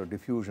flights or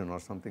diffusion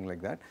or something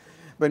like that.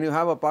 When you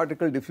have a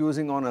particle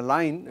diffusing on a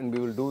line, and we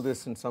will do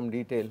this in some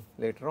detail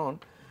later on,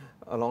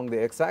 along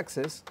the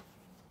x-axis,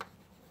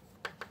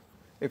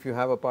 if you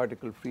have a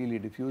particle freely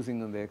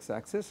diffusing on the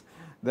x-axis,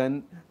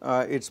 then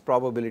its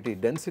probability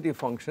density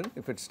function,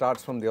 if it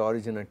starts from the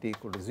origin at t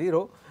equal to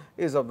 0,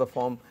 is of the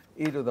form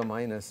e to the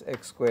minus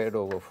x squared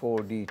over 4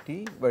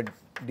 dt, where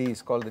d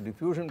is called the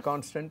diffusion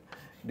constant,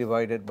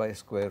 divided by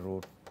square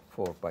root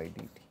 4 pi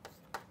dt.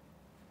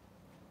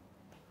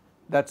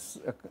 That is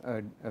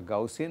a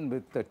Gaussian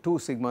with 2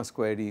 sigma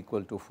squared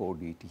equal to 4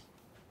 dt,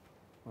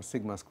 or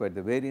sigma squared,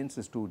 the variance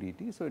is 2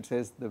 dt. So it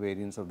says the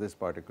variance of this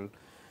particle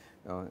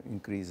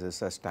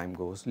increases as time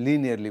goes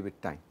linearly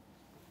with time.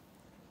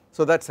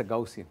 So that is a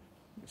Gaussian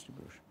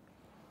distribution.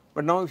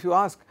 But now if you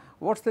ask,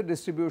 what is the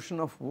distribution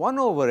of 1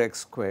 over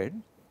x squared?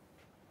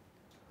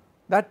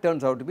 That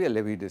turns out to be a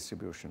Levy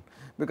distribution,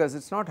 because it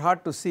is not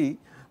hard to see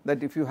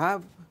that if you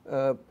have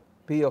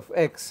p of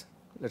x,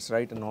 let us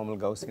write a normal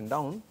Gaussian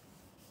down,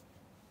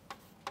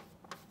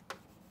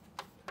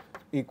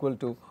 equal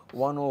to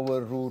 1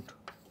 over root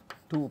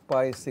 2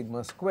 pi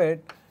sigma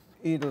squared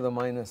e to the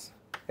minus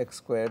x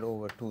squared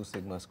over 2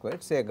 sigma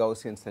squared, say a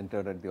Gaussian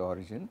centered at the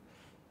origin,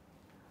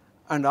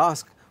 and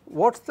ask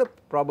what is the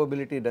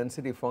probability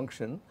density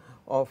function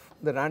of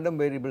the random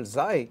variable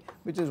xi,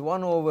 which is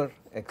 1 over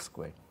x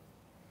squared.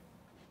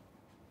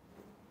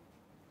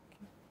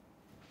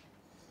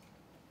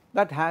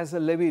 That has a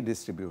Levy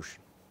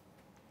distribution.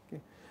 Okay.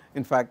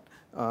 In fact,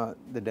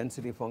 the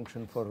density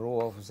function for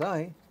rho of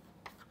xi,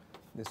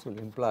 this will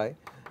imply,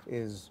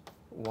 is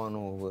 1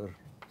 over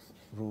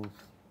root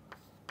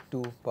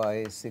 2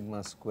 pi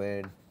sigma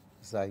squared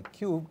xi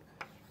cubed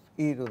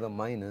e to the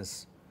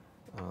minus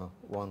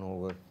 1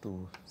 over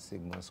 2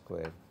 sigma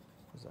squared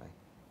xi.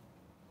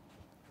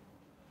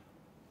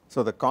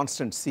 So the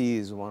constant c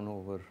is 1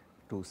 over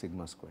 2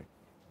 sigma squared,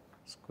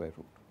 square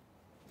root.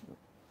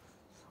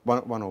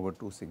 1 over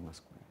 2 sigma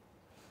squared,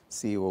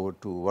 c over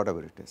 2,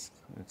 whatever it is.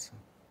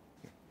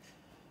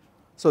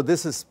 So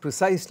this is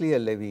precisely a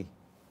Levy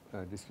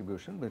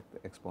distribution with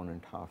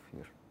exponent half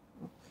here.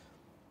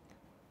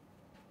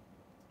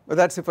 But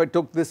that is if I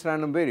took this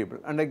random variable,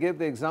 and I gave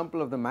the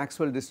example of the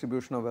Maxwell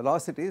distribution of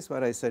velocities,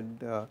 where I said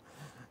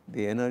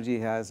the energy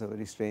has a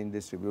very strange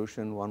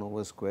distribution, 1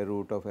 over square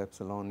root of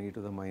epsilon e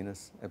to the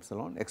minus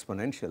epsilon,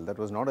 exponential. That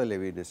was not a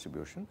Levy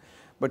distribution,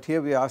 but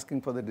here we are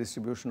asking for the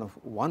distribution of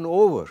 1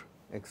 over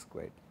x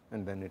squared,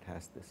 and then it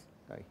has this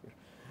guy here.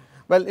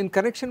 Well, in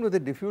connection with the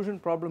diffusion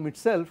problem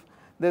itself,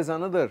 there is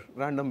another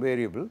random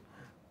variable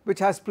which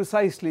has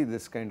precisely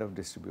this kind of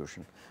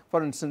distribution.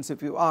 For instance,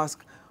 if you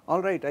ask,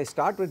 all right, I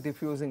start with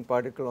diffusing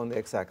particle on the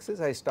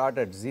x-axis, I start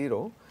at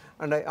 0,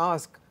 and I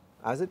ask,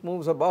 as it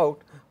moves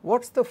about,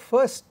 what is the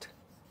first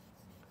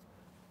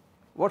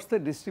what is the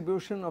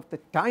distribution of the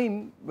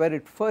time where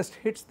it first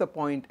hits the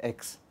point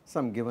x,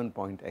 some given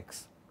point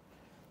x.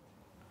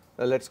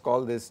 Let us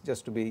call this,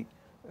 just to be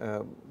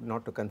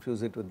not to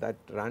confuse it with that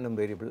random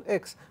variable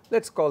x,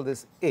 let us call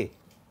this a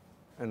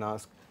and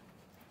ask,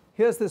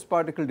 here is this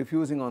particle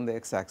diffusing on the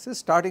x axis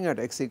starting at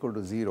x equal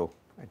to 0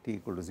 at t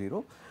equal to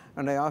 0,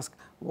 and I ask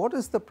what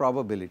is the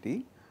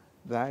probability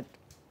that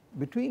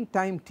between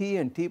time t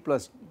and t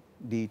plus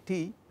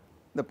dt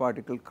the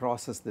particle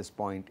crosses this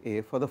point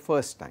A for the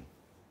first time,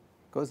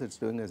 because it is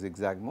doing a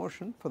zigzag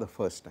motion for the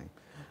first time,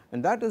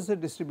 and that is the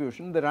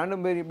distribution. The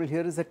random variable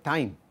here is the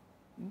time,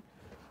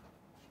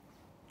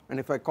 and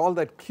if I call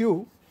that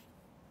q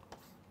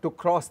to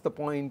cross the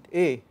point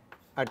A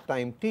at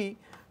time t,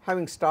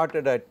 having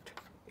started at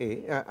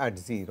A at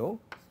 0,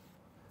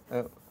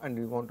 and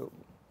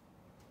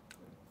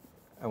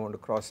I want to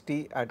cross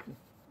t at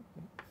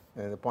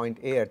the point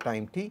A at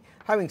time t,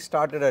 having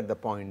started at the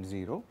point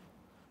 0,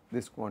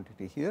 this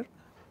quantity here,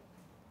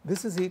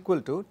 this is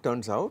equal to,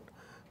 turns out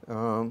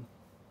 1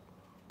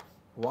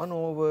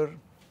 over,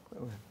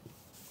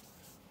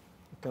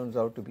 it turns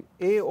out to be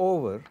A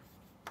over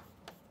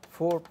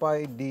 4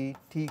 pi d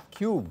t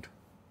cubed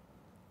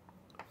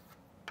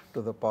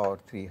to the power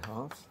 3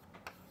 halves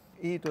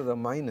e to the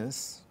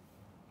minus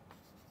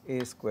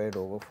a squared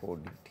over 4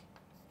 dt.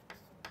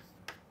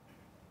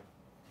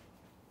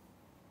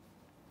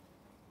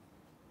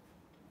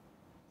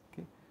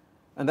 Okay.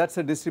 And that is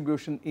a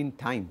distribution in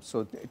time.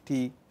 So,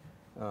 t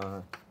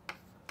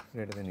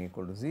greater than or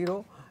equal to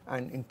 0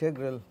 and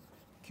integral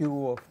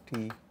q of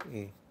t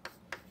a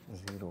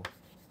 0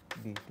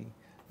 dt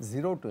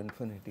 0 to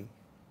infinity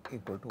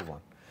equal to 1.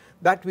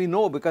 That we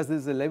know because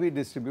this is a Levy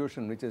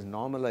distribution which is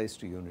normalized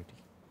to unity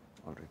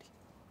already.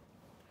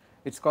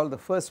 It is called the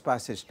first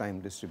passage time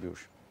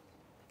distribution,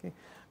 okay,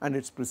 and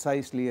it is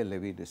precisely a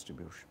Levy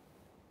distribution.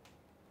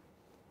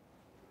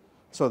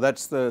 So, that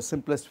is the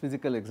simplest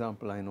physical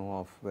example I know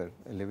of where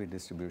a Levy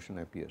distribution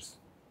appears.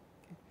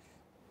 Okay.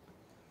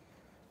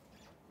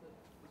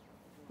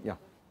 Yeah.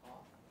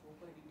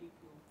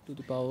 To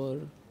the power.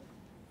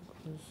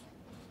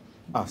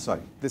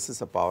 Sorry, this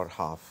is a power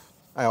half.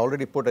 I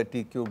already put a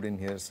t cubed in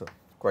here, so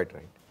quite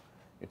right,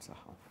 it is a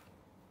half.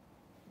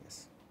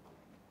 Yes.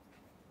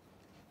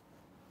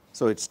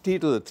 So, it is t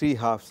to the 3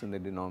 halves in the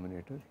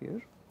denominator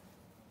here.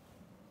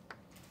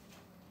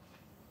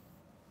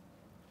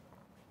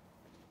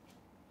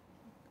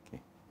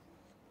 Okay.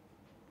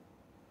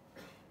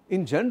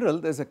 In general,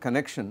 there is a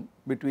connection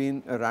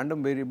between a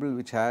random variable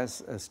which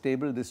has a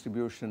stable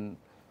distribution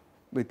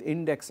with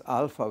index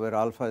alpha, where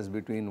alpha is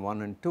between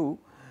 1 and 2,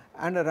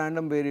 and a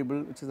random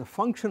variable which is a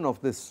function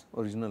of this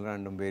original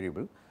random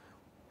variable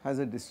has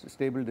a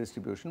stable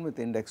distribution with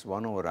index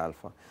 1 over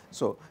alpha.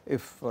 So,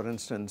 if for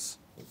instance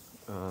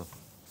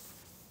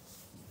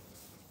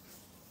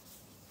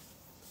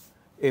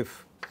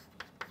if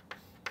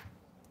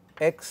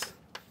x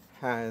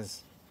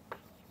has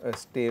a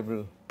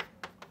stable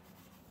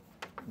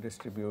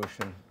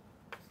distribution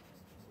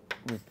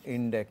with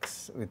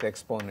index with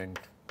exponent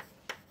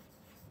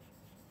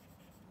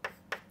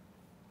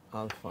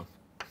alpha,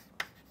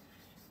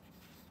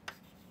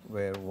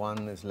 where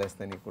 1 is less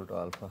than equal to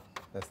alpha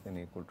less than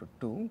equal to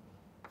 2,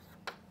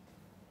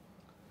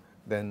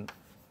 then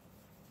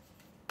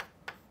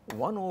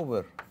 1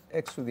 over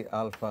x to the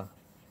alpha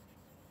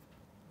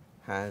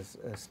has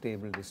a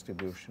stable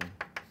distribution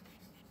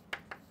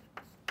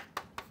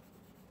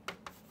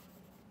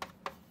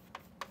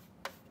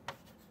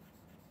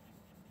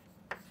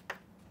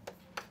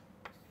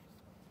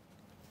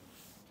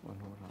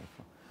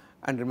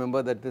and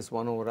remember that this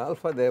 1 over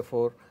alpha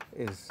therefore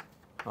is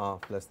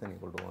half less than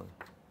equal to 1.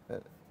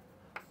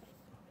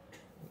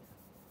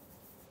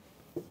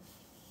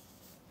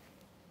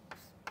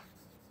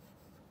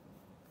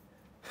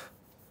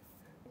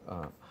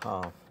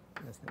 Half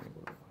less than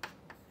equal to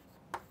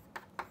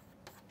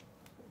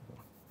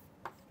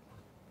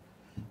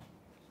 1.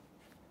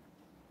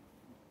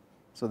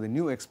 So, the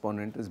new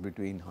exponent is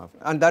between half,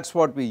 and that is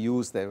what we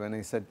use there when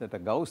I said that a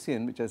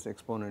Gaussian which has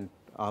exponent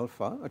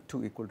alpha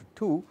 2 equal to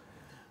 2,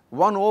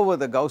 1 over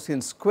the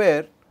Gaussian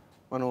square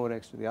 1 over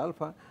x to the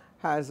alpha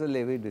has a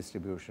Levy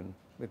distribution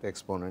with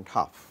exponent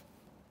half.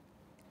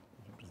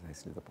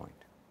 Precisely the point.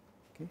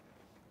 Okay.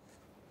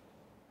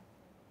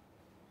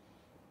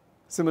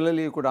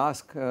 Similarly, you could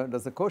ask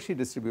does the Cauchy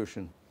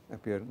distribution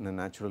appear in a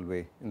natural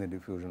way in the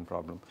diffusion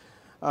problem.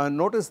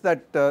 Notice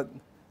that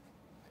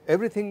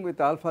everything with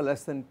alpha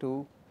less than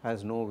 2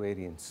 has no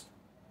variance,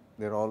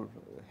 they are all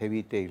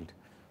heavy tailed,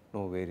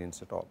 no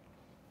variance at all.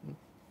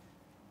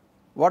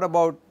 What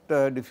about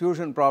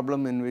diffusion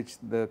problem in which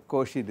the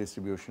Cauchy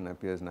distribution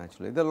appears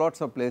naturally? There are lots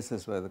of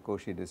places where the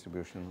Cauchy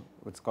distribution,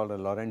 which is called a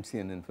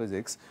Lorentzian in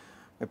physics,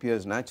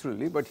 appears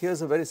naturally, but here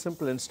is a very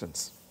simple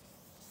instance.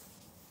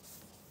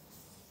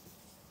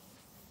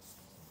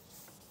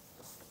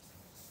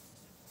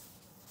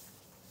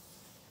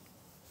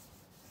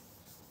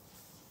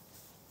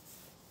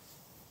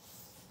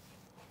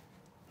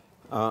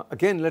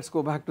 Again, let us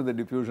go back to the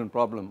diffusion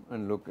problem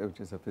and look, which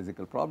is a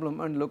physical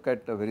problem, and look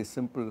at a very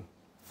simple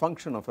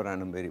function of a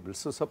random variable.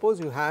 So, suppose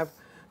you have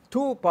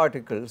two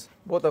particles,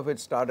 both of which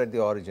start at the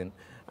origin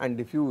and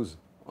diffuse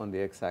on the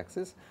x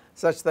axis,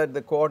 such that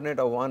the coordinate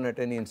of one at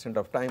any instant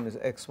of time is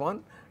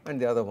x1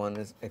 and the other one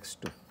is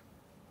x2.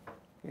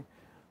 Okay.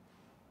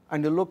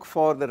 And you look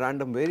for the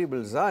random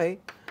variable xi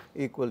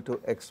equal to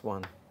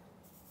x1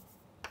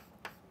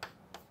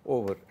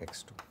 over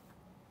x2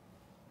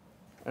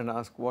 and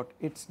ask what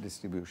its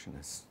distribution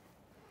is,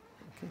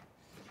 okay,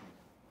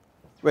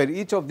 where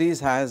each of these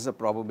has a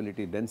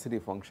probability density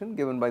function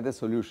given by the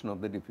solution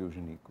of the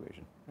diffusion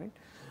equation, right.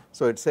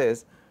 So, it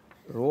says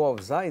rho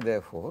of xi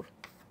therefore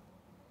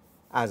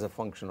as a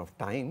function of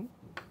time,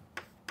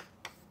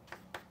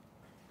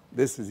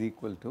 this is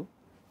equal to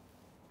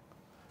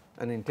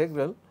an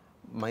integral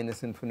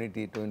minus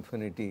infinity to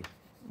infinity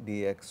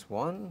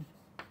dx1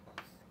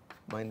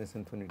 minus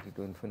infinity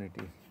to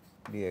infinity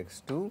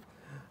dx2,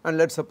 and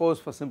let us suppose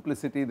for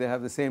simplicity they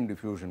have the same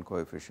diffusion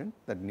coefficient.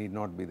 That need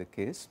not be the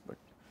case, but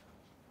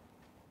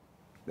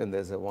then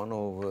there is a 1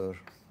 over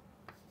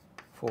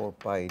 4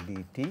 pi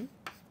dt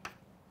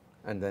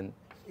and then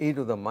e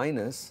to the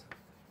minus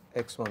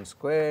x1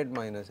 squared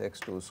minus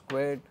x2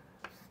 squared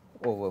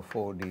over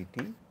 4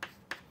 dt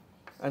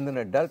and then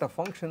a delta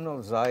function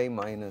of xi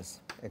minus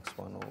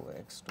x1 over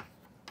x2.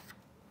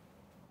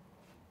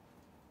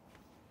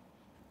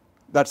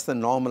 That is the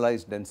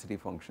normalized density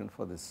function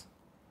for this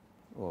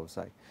rho of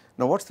xi.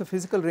 Now, what is the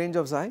physical range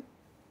of xi?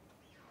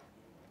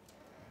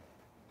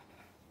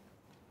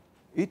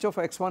 Each of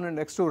x1 and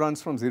x2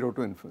 runs from 0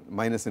 to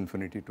minus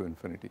infinity to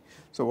infinity.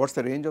 So, what is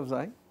the range of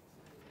xi?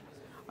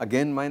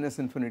 Again minus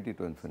infinity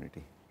to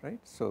infinity, right.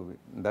 So,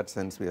 in that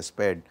sense we are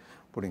spared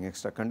putting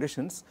extra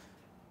conditions,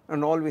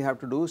 and all we have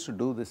to do is to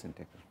do this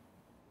integral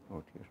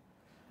out here.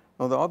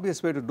 Now, the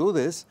obvious way to do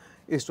this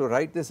is to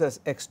write this as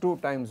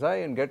x2 times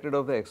xi and get rid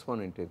of the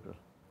x1 integral,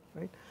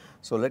 right.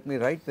 So, let me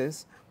write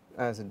this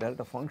as a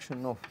delta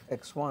function of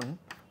x1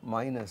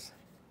 minus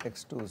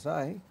x2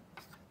 xi,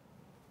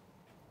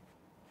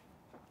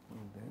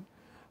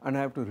 and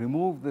I have to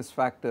remove this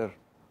factor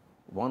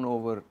 1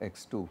 over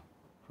x2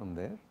 from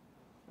there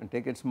and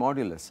take its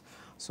modulus.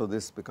 So,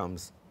 this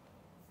becomes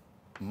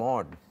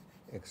mod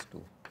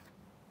x2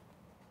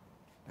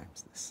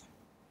 times this,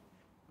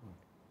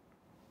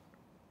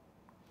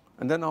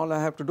 and then all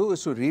I have to do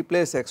is to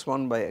replace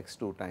x1 by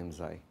x2 times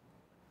xi.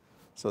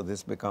 So,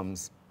 this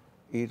becomes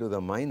e to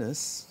the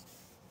minus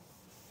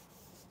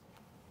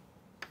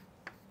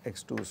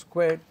x2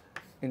 squared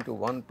into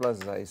 1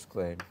 plus xi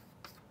squared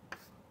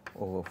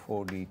over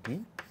 4 dt,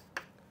 and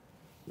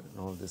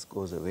all this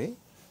goes away,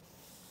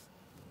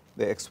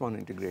 the x1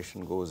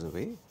 integration goes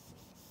away,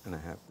 and I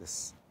have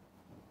this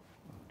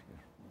out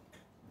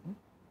here.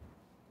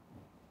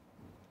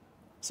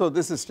 So,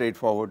 this is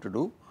straightforward to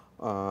do.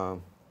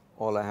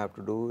 All I have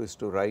to do is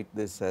to write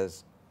this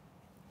as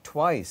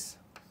twice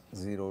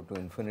 0 to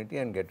infinity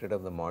and get rid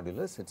of the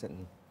modulus. It is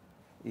an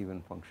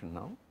even function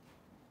now.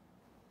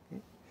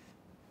 Okay.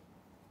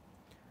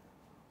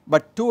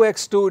 But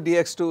 2x2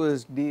 dx2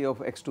 is d of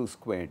x2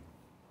 squared.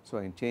 So,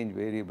 I change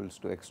variables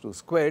to x2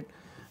 squared,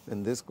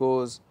 then this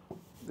goes,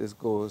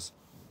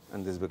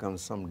 and this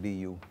becomes some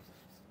du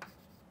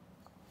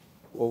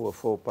over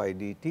 4 pi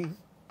dt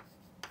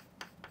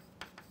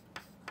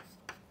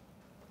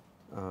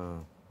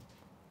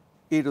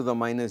e to the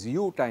minus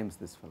u times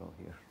this fellow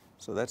here.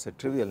 So, that is a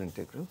trivial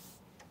integral.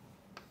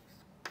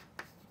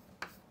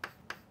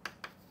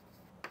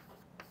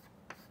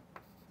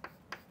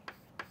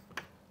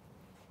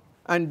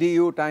 And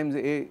du times a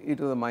e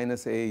to the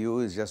minus au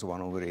is just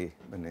 1 over a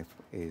when if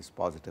a is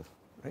positive,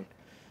 right.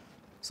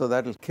 So,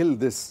 that will kill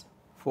this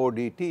 4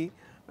 dt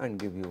and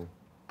give you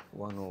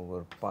 1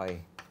 over pi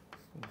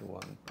into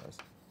 1 plus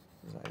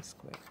xi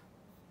squared.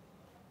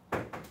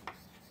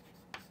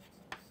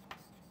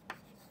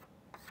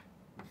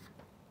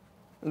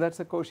 And that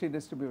is a Cauchy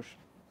distribution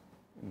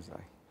in xi,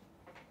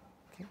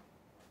 okay,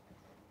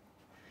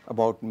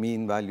 about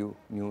mean value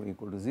mu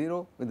equal to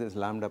 0 with this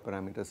lambda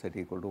parameter set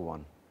equal to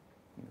 1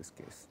 in this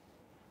case.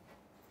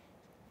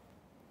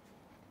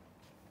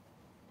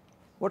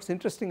 What is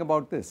interesting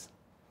about this?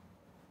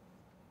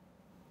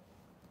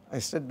 I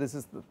said this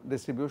is the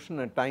distribution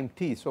at time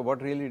t. So,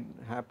 what really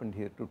happened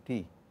here to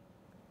t?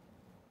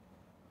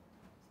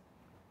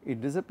 It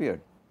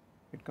disappeared,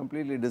 it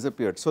completely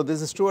disappeared. So,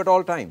 this is true at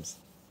all times.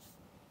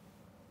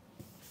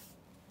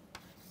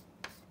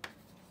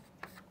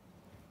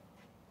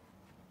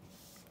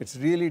 It is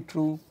really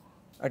true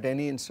at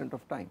any instant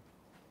of time.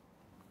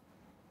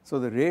 So,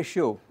 the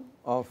ratio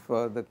of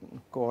the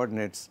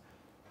coordinates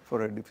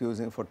for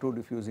two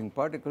diffusing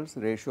particles, the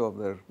ratio of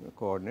their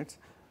coordinates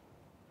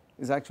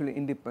is actually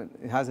independent,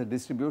 it has a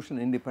distribution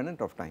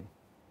independent of time,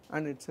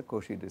 and it is a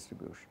Cauchy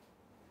distribution.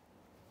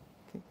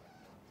 Okay.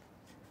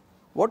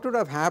 What would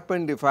have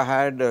happened if I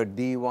had a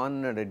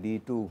d1 and a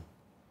d2 for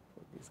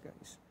these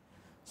guys?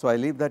 So, I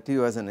leave that to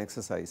you as an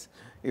exercise.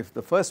 If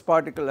the first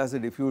particle has a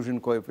diffusion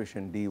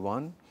coefficient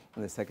d1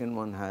 and the second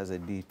one has a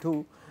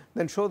d2,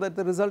 then show that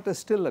the result is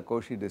still a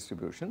Cauchy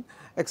distribution,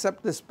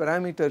 except this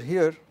parameter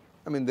here,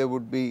 I mean there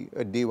would be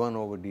a d1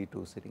 over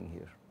d2 sitting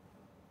here.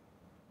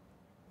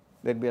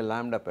 there would be a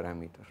lambda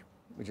parameter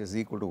which is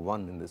equal to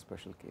 1 in this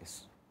special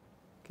case.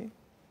 Okay.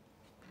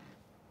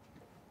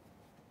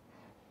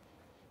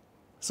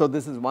 So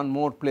this is one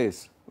more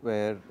place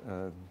where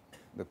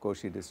the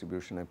Cauchy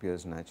distribution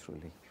appears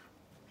naturally.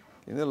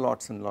 Okay. There are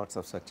lots and lots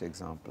of such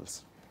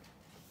examples.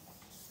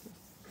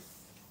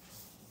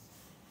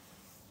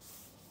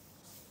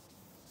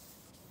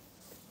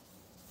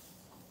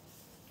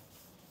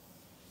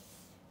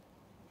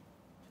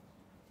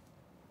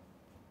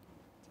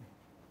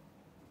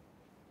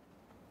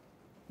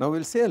 Now we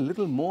will say a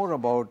little more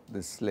about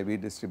this Levy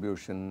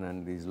distribution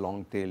and these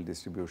long tail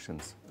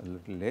distributions a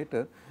little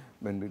later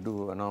when we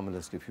do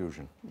anomalous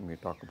diffusion, when we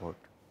talk about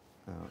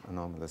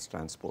anomalous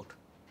transport.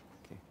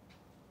 Okay.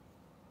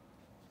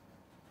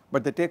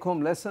 But the take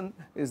home lesson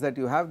is that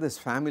you have this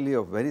family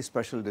of very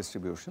special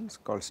distributions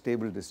called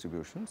stable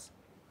distributions,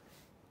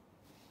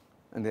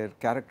 and they are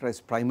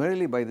characterized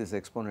primarily by this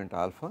exponent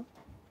alpha.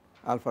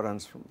 Alpha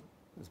runs from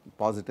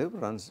positive,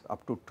 runs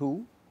up to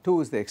 2.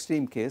 2 is the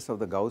extreme case of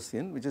the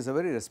Gaussian, which is a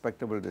very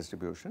respectable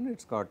distribution. It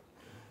has got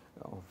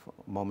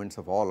moments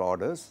of all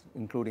orders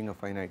including a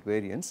finite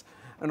variance,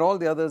 and all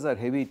the others are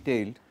heavy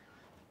tailed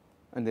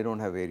and they do not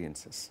have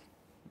variances.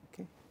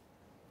 Okay.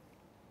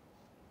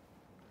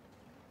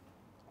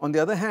 On the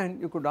other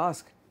hand, you could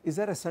ask, is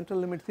there a central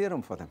limit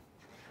theorem for them?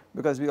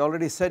 Because we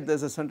already said there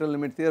is a central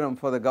limit theorem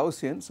for the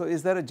Gaussian, so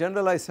is there a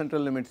generalized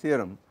central limit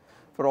theorem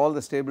for all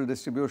the stable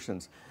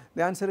distributions?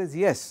 The answer is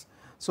yes.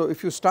 So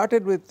if you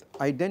started with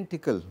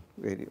identical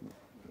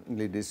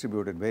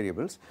distributed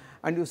variables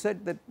and you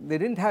said that they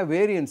did not have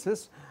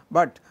variances,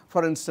 but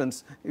for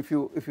instance if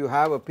you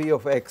have a p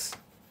of x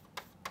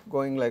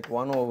going like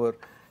 1 over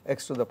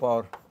x to the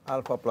power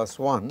alpha plus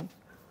 1,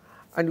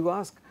 and you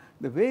ask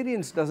the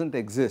variance does not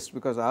exist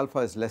because alpha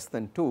is less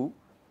than 2,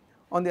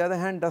 on the other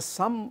hand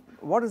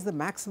what is the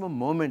maximum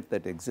moment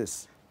that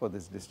exists for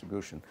this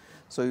distribution?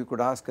 So you could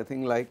ask a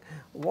thing like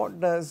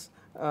what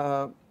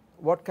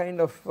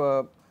kind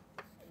of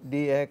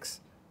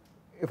dx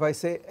if I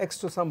say x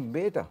to some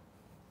beta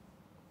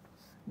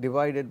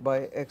divided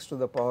by x to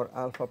the power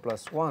alpha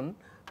plus 1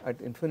 at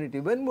infinity,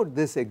 when would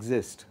this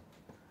exist?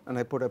 And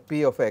I put a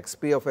p of x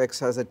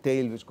has a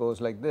tail which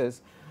goes like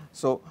this.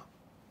 So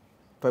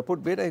if I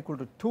put beta equal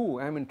to 2,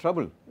 I am in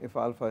trouble if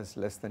alpha is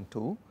less than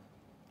 2,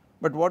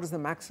 but what is the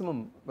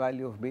maximum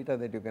value of beta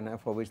that you can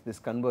have for which this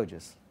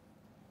converges?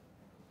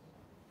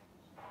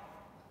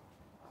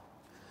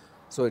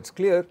 So it is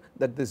clear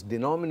that this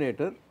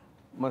denominator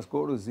must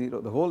go to 0,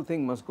 the whole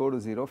thing must go to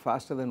 0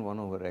 faster than 1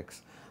 over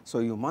x. So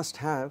you must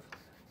have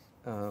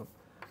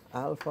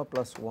alpha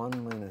plus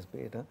 1 minus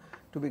beta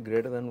to be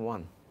greater than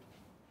 1,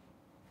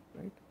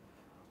 right,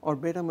 or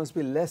beta must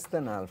be less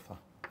than alpha.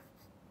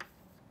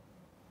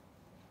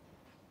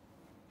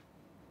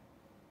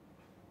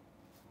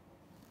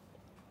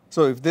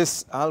 So if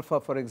this alpha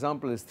for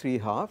example is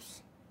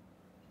 3/2,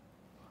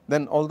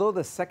 then although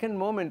the second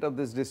moment of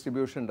this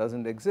distribution does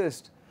not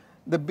exist,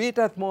 the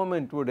beta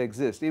moment would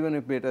exist even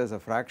if beta is a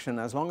fraction,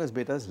 as long as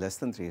beta is less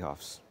than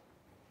 3/2.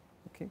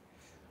 Okay.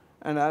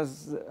 And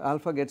as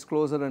alpha gets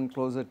closer and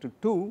closer to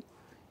 2,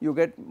 you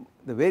get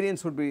the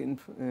variance would be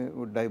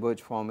would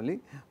diverge formally,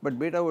 but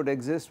beta would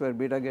exist where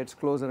beta gets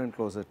closer and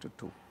closer to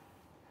 2.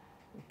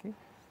 Okay.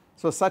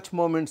 So such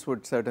moments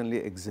would certainly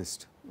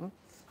exist.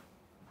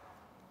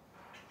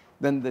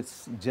 Then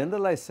this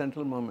generalized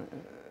central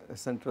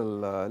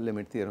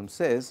limit theorem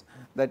says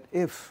that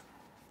if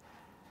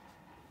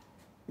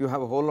you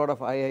have a whole lot of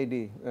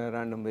IID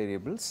random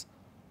variables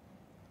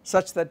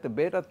such that the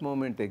beta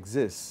moment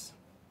exists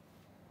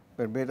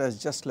where beta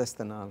is just less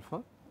than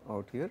alpha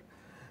out here,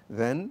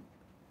 then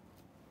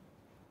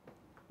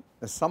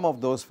the sum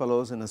of those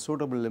fellows in a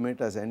suitable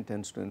limit as n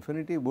tends to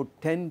infinity would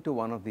tend to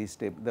one of these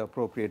the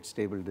appropriate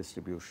stable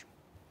distribution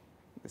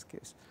in this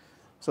case.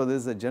 So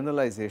this is a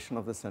generalization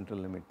of the central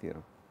limit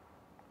theorem,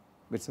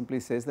 which simply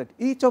says that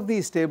each of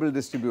these stable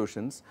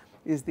distributions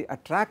is the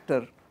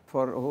attractor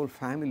for a whole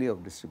family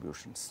of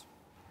distributions,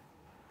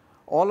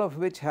 all of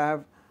which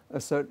have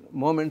a certain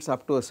moments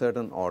up to a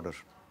certain order,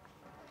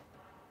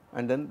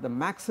 and then the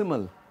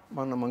maximal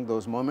one among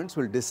those moments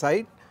will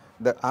decide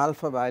the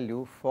alpha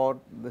value for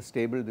the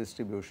stable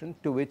distribution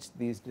to which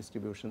these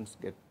distributions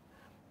get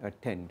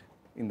tend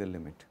in the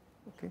limit.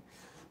 Okay.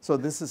 So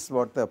this is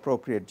what the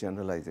appropriate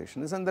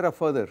generalization is, and there are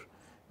further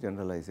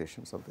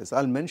generalizations of this.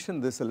 I will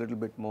mention this a little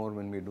bit more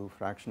when we do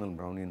fractional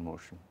Brownian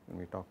motion, when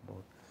we talk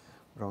about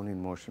Brownian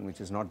motion, which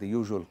is not the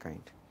usual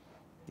kind.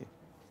 Okay.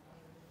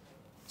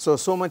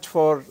 So much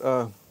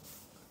for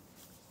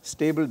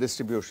stable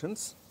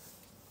distributions.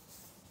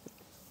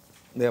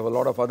 They have a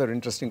lot of other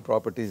interesting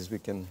properties we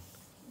can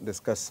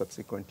discuss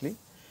subsequently,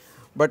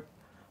 but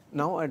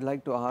now I would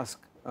like to ask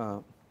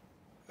a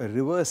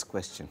reverse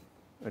question,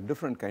 a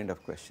different kind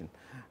of question.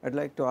 I would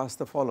like to ask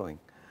the following: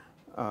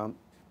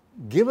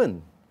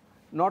 given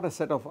not a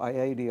set of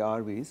IID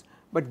RVs,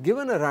 but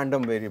given a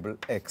random variable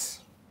x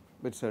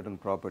with certain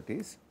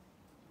properties,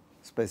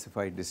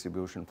 specified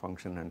distribution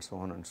function and so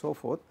on and so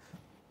forth,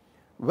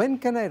 when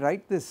can I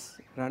write this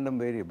random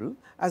variable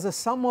as a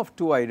sum of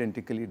two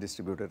identically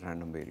distributed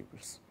random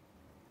variables?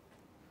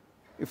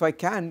 If I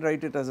can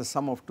write it as a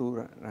sum of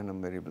two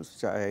random variables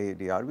which are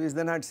IIDRVs,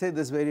 then I would say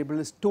this variable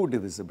is 2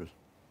 divisible.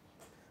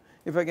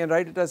 If I can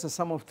write it as a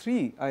sum of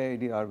 3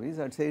 IIDRVs,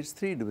 I would say it is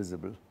 3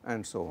 divisible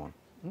and so on,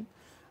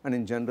 and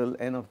in general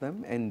n of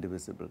them n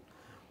divisible.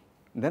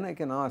 Then I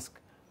can ask,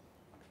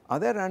 are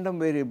there random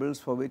variables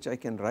for which I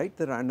can write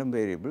the random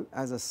variable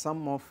as a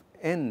sum of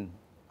n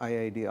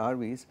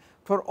IIDRVs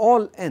for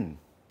all n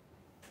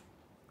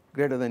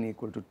greater than or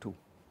equal to 2,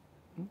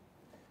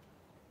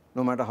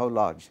 no matter how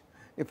large.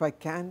 If I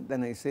can,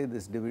 then I say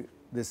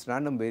this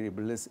random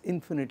variable is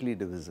infinitely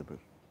divisible.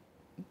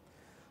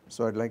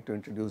 So I would like to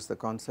introduce the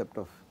concept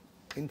of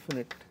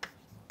infinite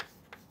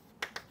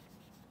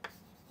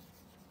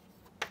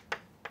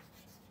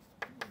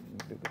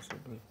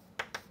divisible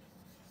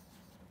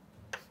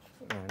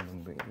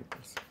random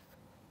variables.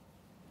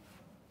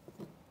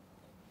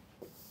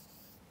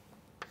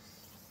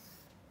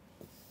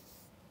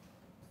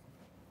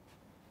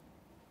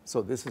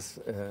 So this is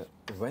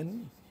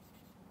when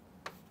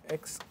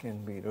x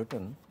can be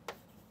written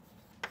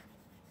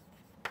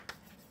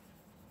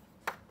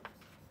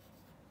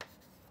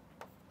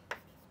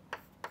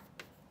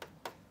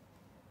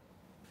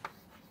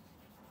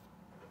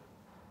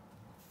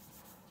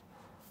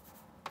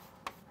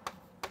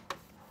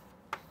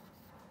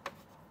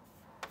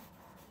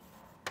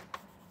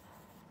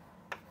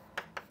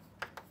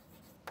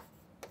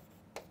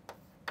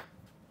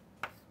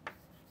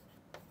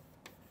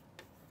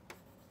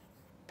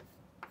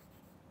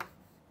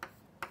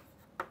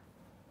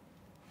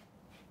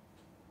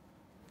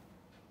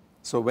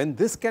So when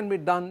this can be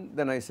done,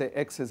 then I say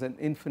x is an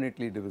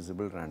infinitely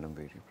divisible random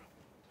variable.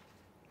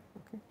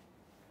 Okay.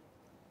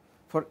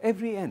 For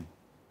every n,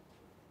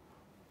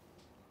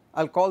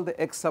 I will call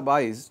the x sub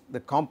i's the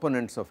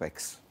components of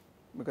x,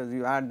 because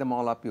you add them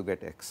all up you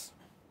get x.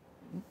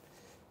 And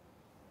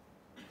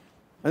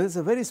this is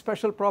a very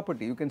special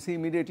property. You can see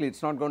immediately it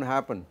is not going to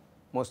happen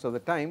most of the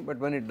time, but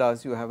when it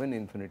does you have an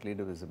infinitely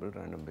divisible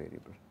random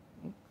variable.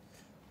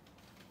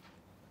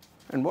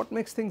 And what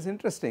makes things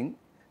interesting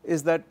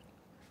is that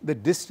the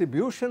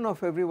distribution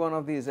of every one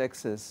of these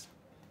x's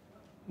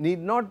need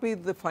not be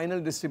the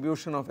final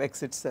distribution of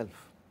x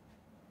itself,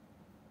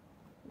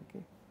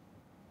 okay.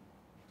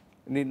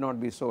 Need not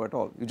be so at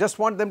all. You just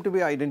want them to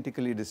be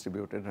identically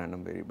distributed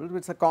random variables,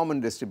 which is a common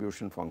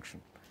distribution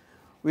function,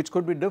 which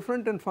could be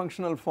different in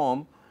functional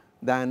form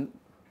than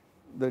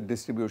the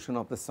distribution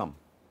of the sum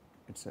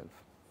itself.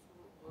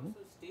 Also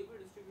stable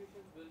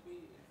distributions will be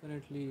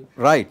infinitely.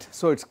 Right.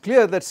 So it is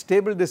clear that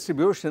stable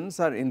distributions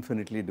are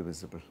infinitely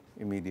divisible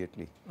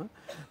immediately.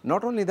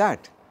 Not only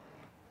that,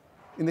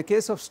 in the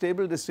case of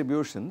stable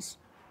distributions,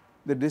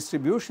 the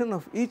distribution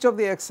of each of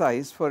the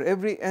xi's for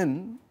every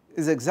n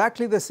is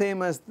exactly the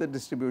same as the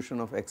distribution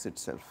of x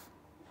itself,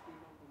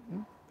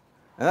 and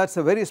that is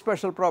a very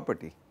special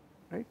property,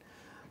 right.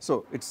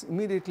 So it is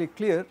immediately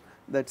clear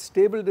that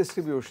stable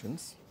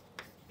distributions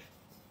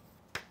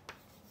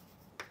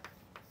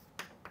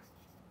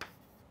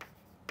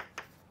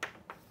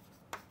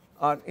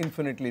are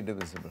infinitely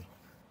divisible.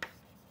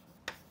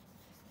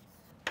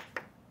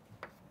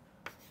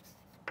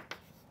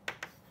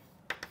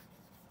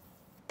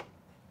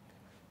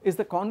 Is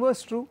the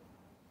converse true?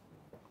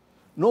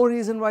 No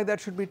reason why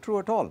that should be true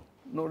at all,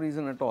 no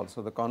reason at all.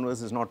 So the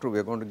converse is not true. We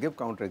are going to give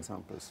counter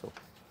examples. So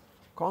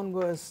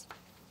converse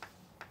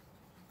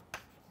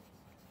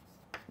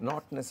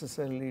not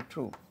necessarily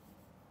true.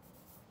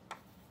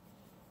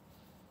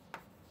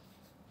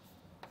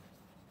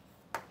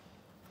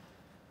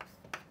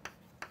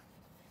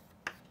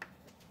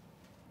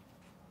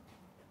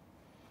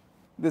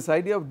 This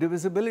idea of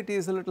divisibility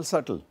is a little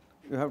subtle.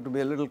 You have to be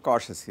a little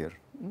cautious here.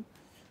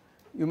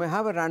 You may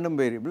have a random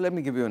variable. Let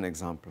me give you an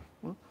example.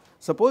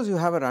 Suppose you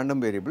have a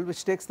random variable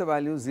which takes the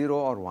value 0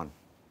 or 1.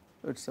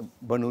 It is a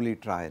Bernoulli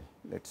trial,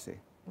 let us say.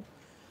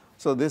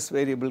 So this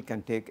variable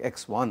can take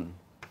x1,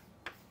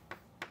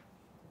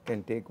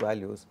 can take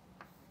values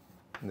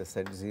in the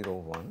set 0,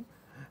 1,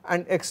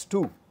 and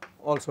x2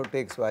 also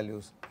takes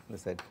values in the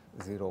set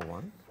 0,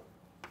 1,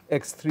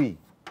 x3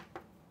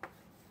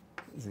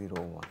 0,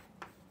 1.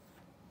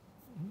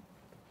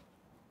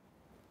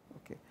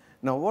 Okay.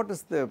 Now what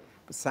is the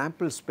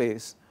sample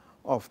space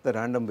of the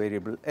random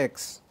variable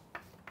x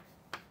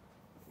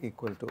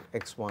equal to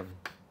x1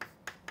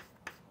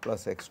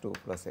 plus x2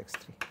 plus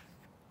x3?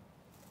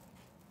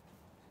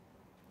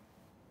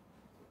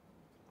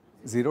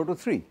 0 to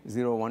 3,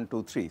 0, 1,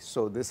 2, 3.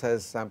 So this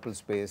has sample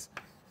space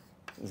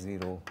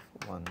 0,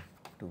 1,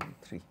 2,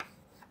 3.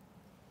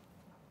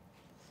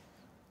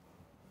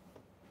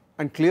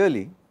 And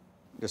clearly,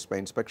 just by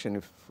inspection,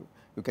 if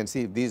you can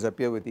see if these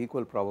appear with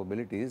equal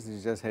probabilities, it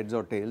is just heads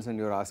or tails and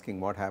you are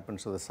asking what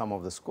happens to the sum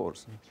of the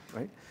scores,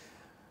 right.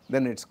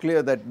 Then it is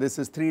clear that this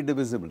is 3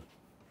 divisible.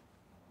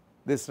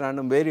 This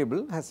random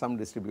variable has some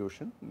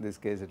distribution, in this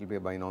case it will be a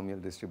binomial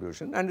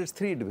distribution, and it is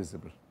 3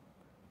 divisible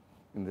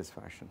in this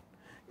fashion.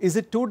 Is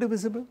it 2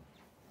 divisible?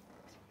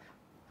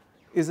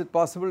 Is it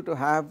possible to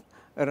have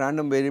a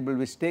random variable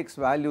which takes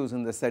values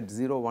in the set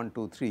 0, 1,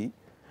 2, 3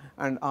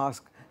 and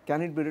ask,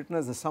 can it be written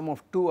as the sum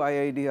of 2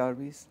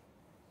 IIDRVs?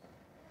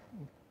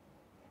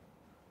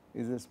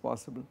 Is this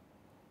possible?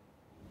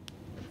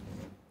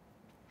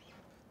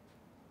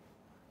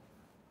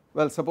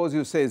 Well, suppose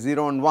you say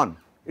 0 and 1,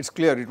 it is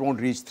clear it will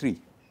not reach 3,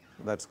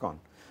 so that is gone.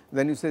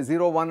 Then you say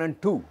 0, 1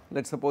 and 2,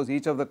 let us suppose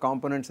each of the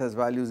components has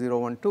value 0,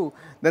 1, 2,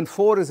 then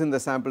 4 is in the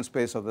sample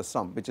space of the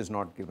sum, which is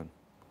not given.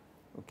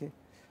 Okay.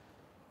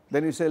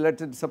 Then you say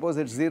let us suppose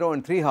it is 0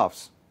 and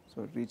 3/2,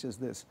 so it reaches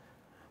this.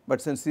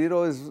 But since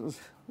 0 is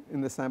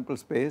in the sample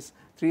space,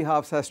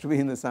 3/2 has to be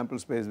in the sample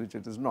space, which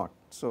it is not.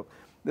 So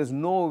there is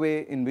no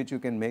way in which you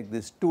can make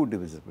this 2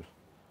 divisible,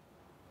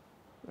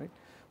 right.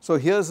 So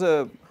here is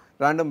a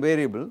random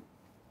variable,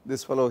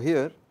 this fellow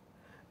here,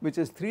 which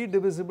is 3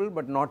 divisible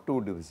but not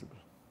 2 divisible.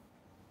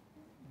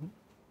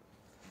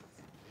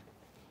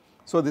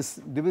 So this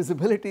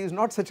divisibility is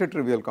not such a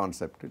trivial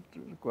concept, it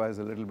requires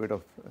a little bit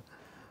of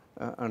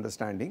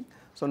understanding.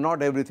 So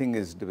not everything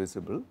is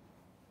divisible,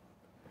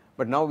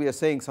 but now we are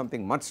saying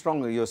something much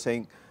stronger. You are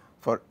saying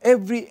for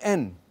every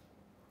n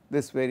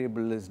this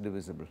variable is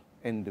divisible,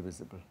 n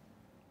divisible.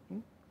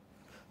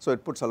 So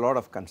it puts a lot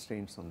of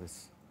constraints on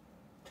this,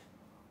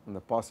 on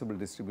the possible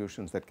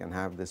distributions that can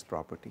have this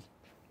property.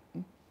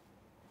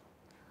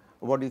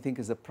 What do you think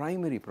is the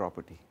primary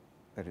property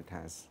that it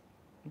has?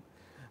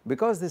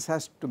 Because this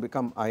has to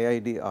become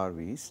IID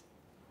RVs,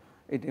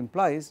 it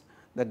implies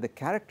that the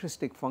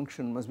characteristic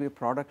function must be a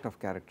product of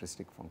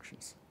characteristic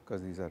functions,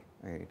 because these are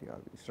IID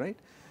RVs, right.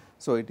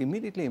 So it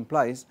immediately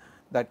implies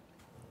that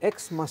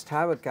x must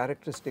have a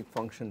characteristic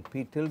function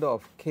p tilde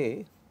of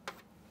k,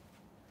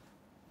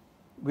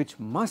 which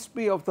must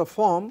be of the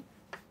form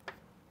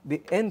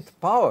the nth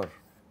power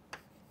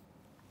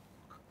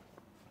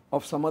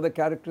of some other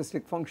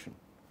characteristic function.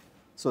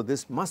 So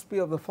this must be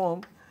of the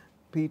form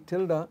p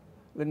tilde,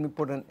 let me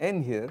put an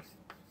n here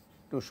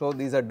to show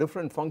these are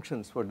different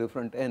functions for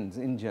different n's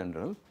in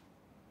general,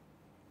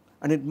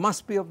 and it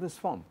must be of this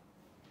form.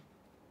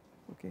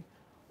 Okay.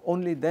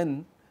 Only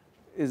then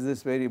is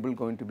this variable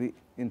going to be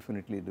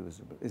infinitely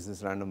divisible, is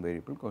this random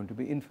variable going to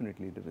be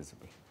infinitely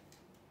divisible.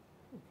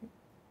 Okay.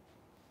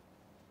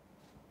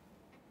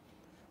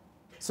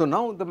 So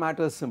now the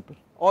matter is simple,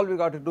 all we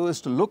got to do is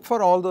to look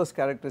for all those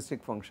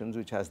characteristic functions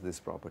which has this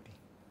property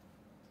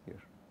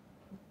here.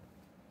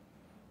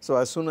 So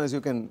as soon as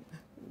you can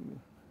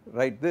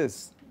write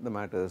this, the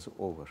matter is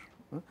over.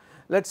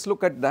 Let us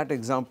look at that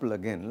example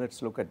again, let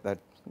us look at that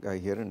guy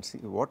here and see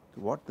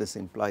what this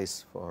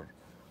implies for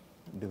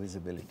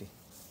divisibility.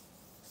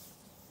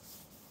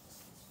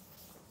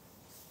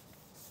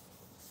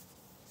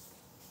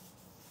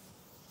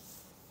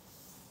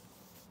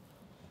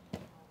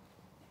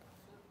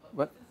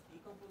 What?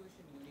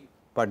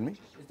 Pardon me?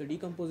 Is the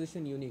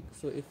decomposition unique?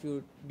 So if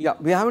you yeah,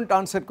 we haven't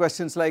answered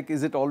questions like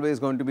is it always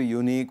going to be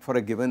unique for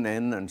a given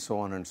n and so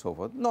on and so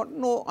forth.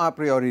 No a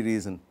priori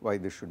reason why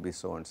this should be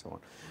so and so on.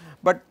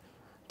 But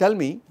tell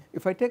me,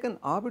 if I take an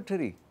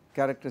arbitrary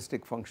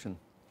characteristic function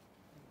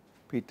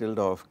p tilde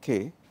of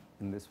k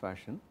in this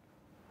fashion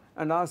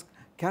and ask,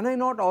 can I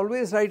not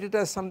always write it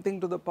as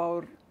something to the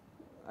power,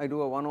 I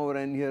do a 1 over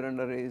n here and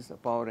a raise a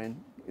power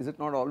n, is it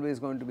not always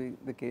going to be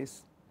the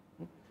case?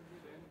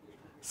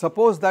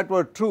 Suppose that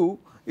were true,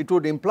 it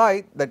would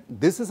imply that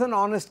this is an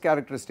honest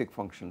characteristic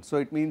function. So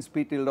it means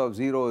p tilde of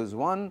 0 is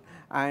 1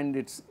 and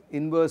its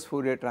inverse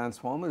Fourier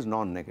transform is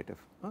non-negative.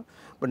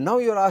 But now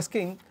you are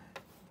asking,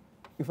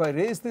 if I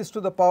raise this to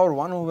the power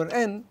 1 over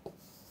n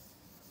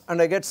and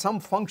I get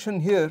some function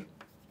here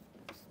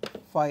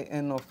phi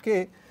n of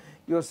k,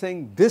 you are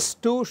saying this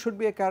too should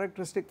be a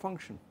characteristic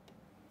function.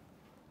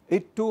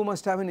 It too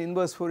must have an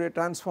inverse Fourier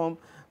transform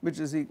which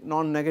is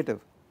non-negative,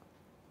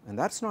 and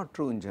that is not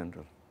true in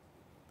general.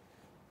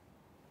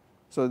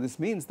 So this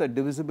means that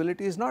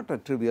divisibility is not a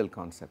trivial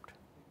concept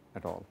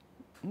at all.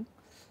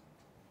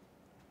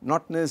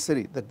 Not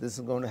necessary that this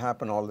is going to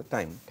happen all the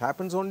time, it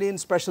happens only in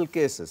special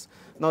cases.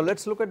 Now let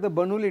us look at the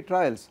Bernoulli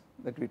trials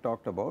that we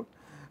talked about.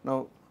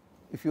 Now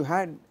if you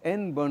had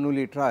n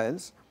Bernoulli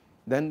trials,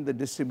 then the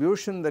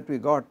distribution that we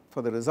got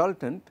for the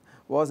resultant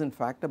was in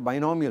fact a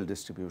binomial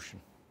distribution,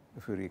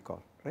 if you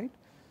recall, right.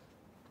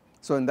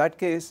 So in that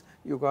case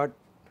you got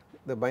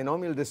the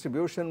binomial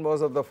distribution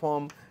was of the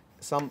form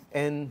some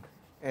n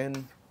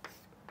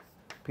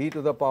p to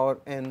the power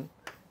n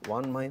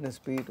 1 minus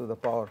p to the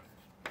power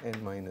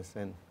n minus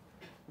n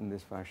in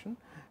this fashion.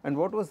 And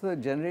what was the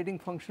generating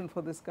function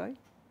for this guy?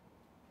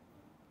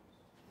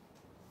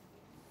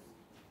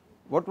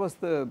 What was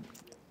the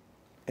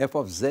f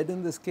of z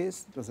in this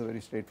case? It was a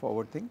very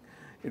straightforward thing.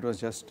 It was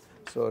just,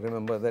 so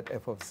remember that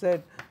f of z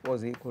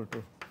was equal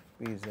to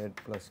pz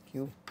plus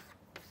q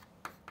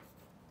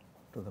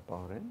to the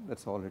power n, that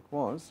is all it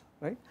was,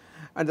 right.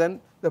 And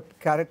then the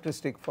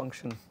characteristic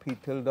function p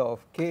tilde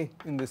of k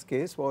in this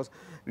case was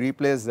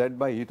replace z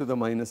by e to the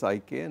minus I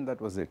k, and that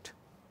was it.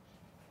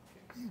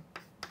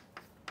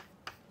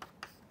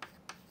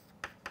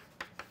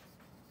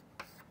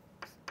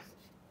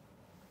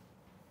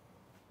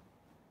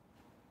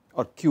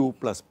 Or q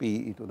plus p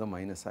e to the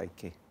minus I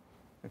k,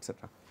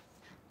 etc.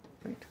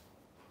 Right.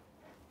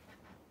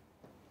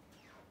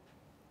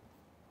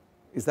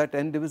 Is that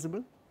n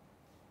divisible?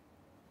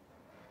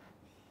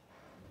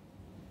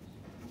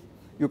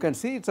 You can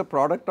see it is a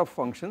product of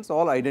functions,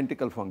 all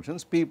identical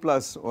functions, p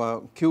plus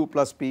q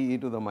plus p e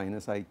to the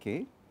minus I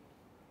k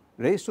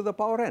raised to the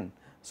power n.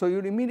 So you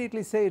would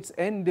immediately say it is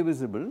n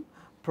divisible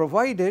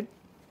provided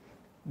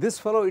this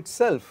fellow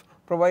itself,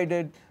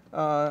 provided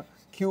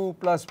q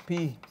plus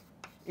p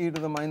e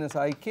to the minus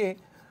I k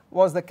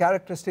was the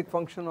characteristic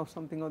function of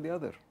something or the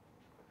other,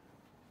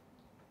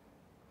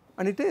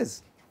 and it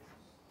is.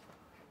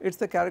 It is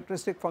the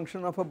characteristic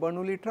function of a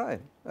Bernoulli trial,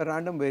 a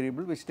random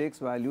variable which takes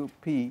value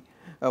p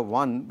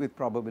 1 with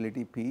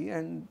probability p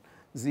and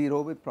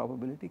 0 with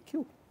probability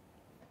q,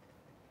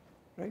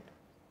 right.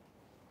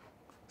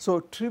 So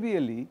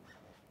trivially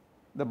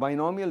the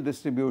binomial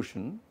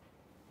distribution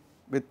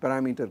with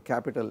parameter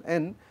capital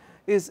N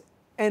is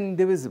n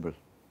divisible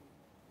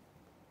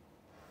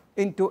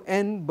into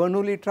n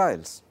Bernoulli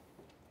trials,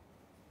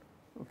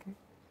 okay.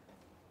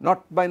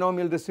 Not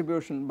binomial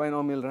distribution,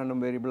 binomial random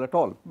variable at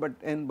all, but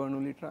n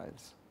Bernoulli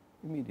trials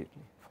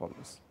immediately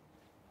follows,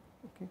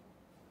 okay,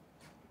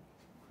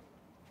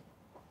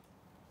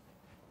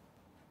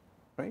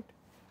 right.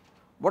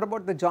 What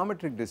about the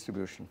geometric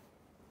distribution?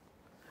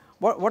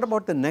 What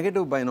about the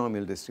negative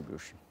binomial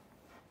distribution?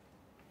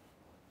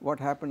 What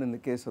happened in the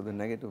case of the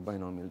negative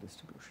binomial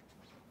distribution?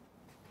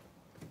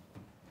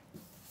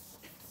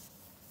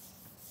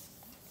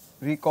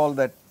 Recall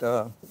that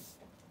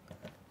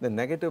the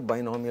negative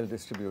binomial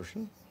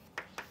distribution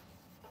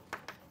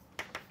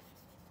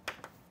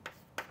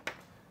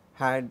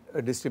had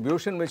a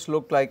distribution which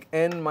looked like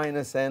n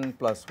minus n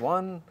plus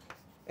 1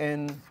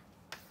 n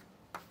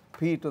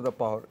p to the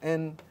power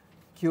n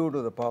q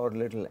to the power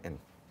little n.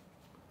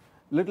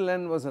 Little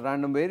n was a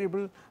random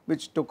variable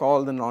which took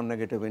all the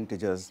non-negative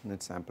integers in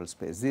its sample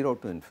space 0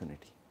 to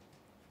infinity,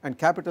 and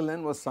capital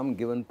N was some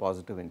given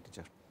positive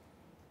integer,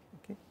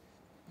 okay.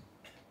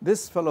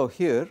 This fellow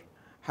here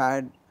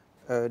had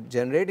a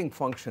generating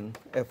function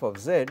f of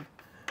z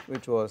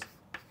which was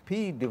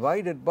p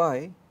divided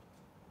by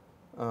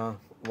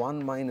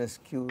 1 minus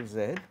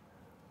qz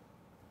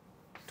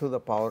to the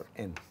power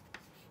n.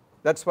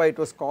 That is why it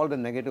was called a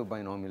negative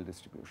binomial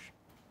distribution,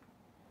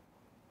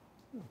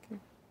 okay.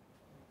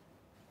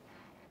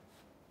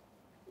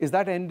 Is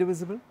that n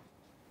divisible?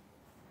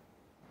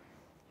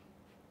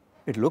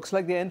 It looks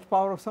like the nth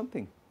power of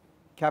something,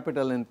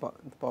 capital N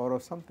power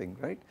of something,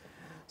 right.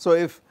 So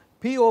if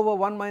p over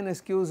 1 minus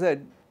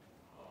qz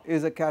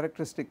is a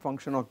characteristic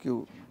function of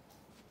q,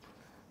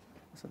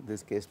 so in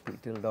this case p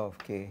tilde of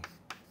k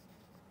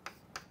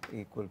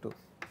equal to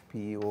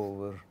p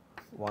over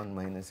 1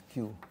 minus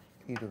q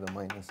e to the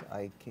minus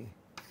I k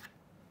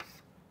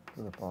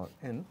to the power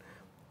n.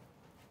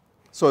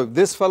 So if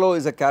this fellow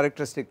is a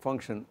characteristic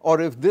function,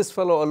 or if this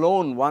fellow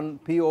alone 1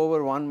 p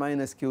over 1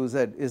 minus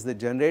qz is the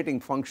generating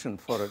function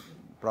for a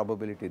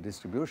probability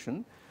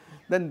distribution,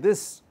 then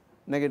this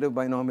negative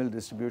binomial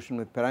distribution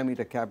with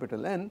parameter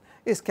capital N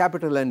is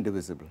capital N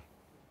divisible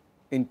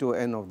into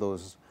n of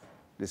those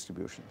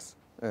distributions,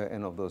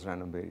 n of those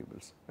random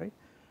variables, right.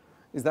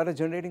 Is that a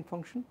generating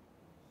function,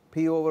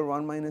 p over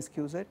 1 minus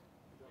qz?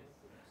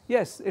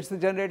 Yes, it is the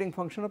generating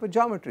function of a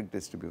geometric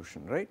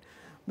distribution, right,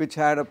 which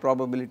had a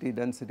probability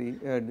density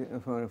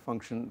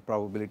function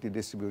probability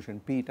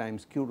distribution p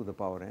times q to the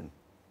power n,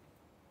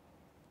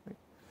 right.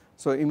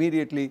 So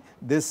immediately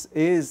this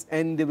is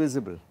n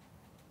divisible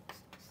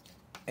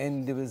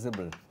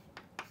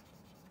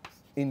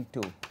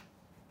into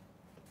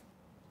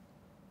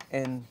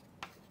n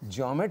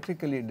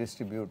geometrically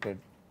distributed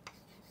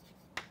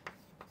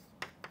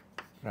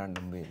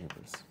random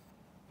variables,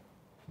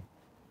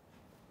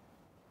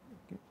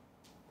 okay.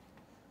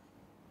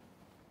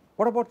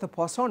 What about the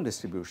Poisson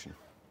distribution?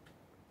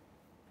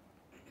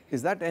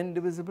 Is that n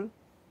divisible?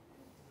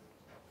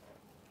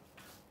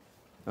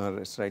 Let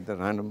us write the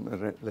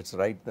random, let us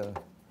write the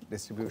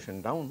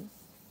distribution down.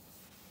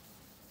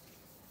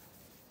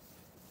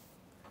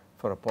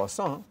 For a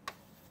Poisson,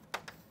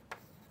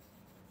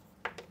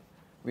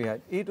 we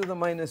had e to the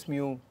minus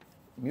mu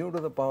to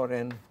the power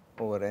n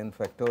over n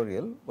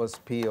factorial was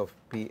p of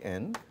p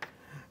n,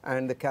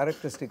 and the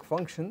characteristic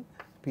function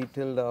p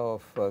tilde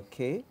of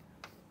k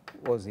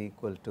was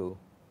equal to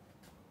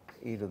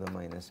e to the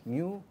minus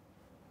mu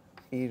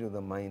e to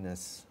the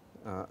minus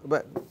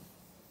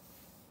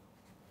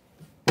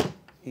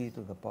e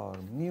to the power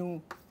mu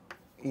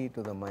e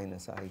to the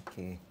minus I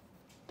k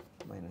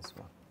minus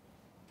 1.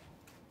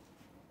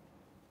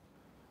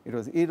 It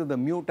was e to the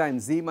mu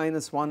times z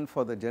minus 1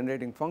 for the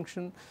generating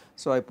function.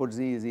 So I put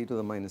z is e to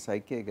the minus I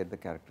k, get the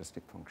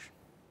characteristic function,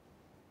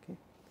 okay.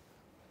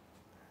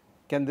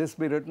 Can this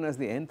be written as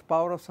the nth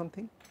power of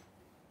something?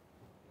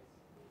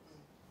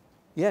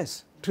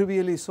 Yes,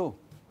 trivially so.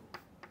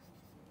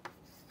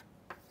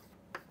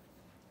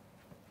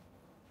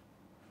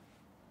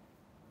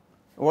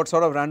 What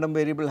sort of random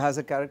variable has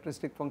a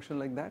characteristic function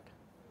like that?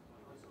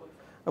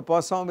 A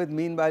Poisson with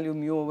mean value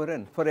mu over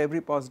n for every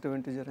positive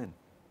integer n,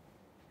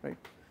 right.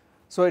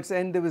 So it is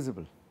n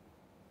divisible.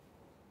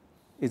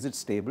 Is it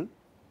stable?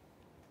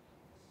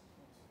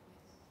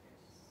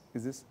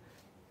 Is this?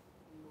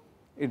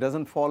 It does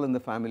not fall in the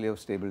family of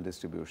stable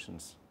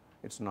distributions.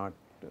 It is not.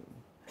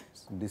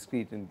 it's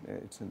discrete in,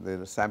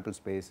 the sample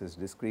space is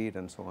discrete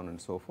and so on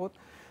and so forth.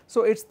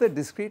 So it is the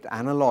discrete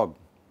analog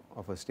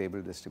of a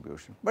stable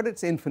distribution, but it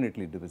is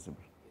infinitely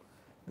divisible.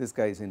 This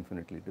guy is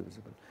infinitely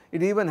divisible.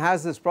 It even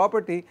has this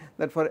property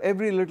that for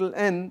every little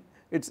n,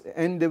 it is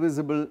n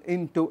divisible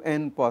into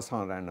n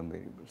Poisson random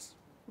variables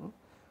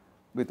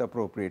with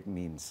appropriate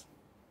means,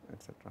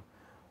 etc.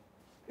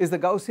 Is the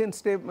Gaussian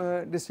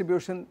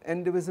distribution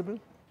n divisible,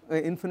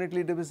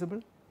 infinitely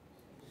divisible?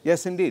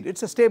 Yes, indeed, it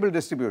is a stable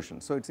distribution,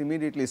 so it is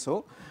immediately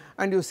so,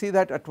 and you see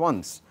that at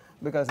once,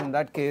 because in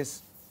that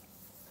case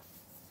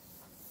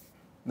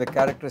the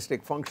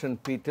characteristic function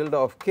p tilde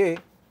of k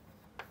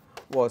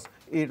was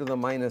e to the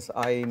minus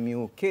I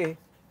mu k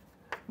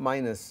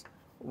minus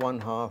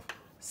 1/2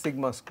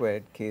 sigma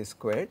squared k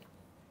squared,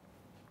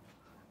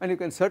 and you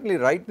can certainly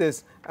write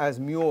this as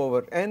mu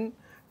over n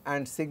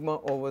and sigma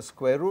over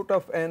square root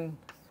of n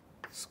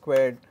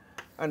squared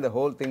and the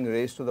whole thing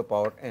raised to the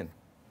power n.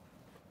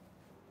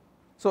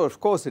 So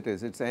of course it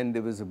is n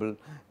divisible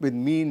with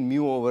mean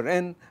mu over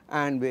n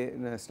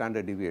and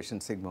standard deviation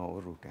sigma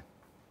over root n.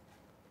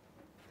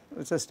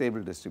 It is a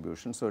stable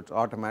distribution, so it is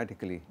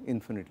automatically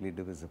infinitely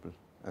divisible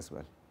as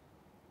well.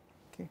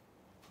 Okay.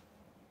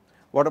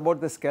 What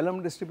about the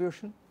Skellam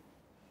distribution?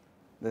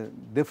 The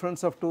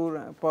difference of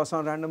two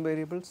Poisson random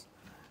variables,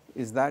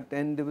 is that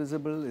n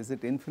divisible, is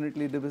it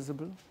infinitely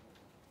divisible?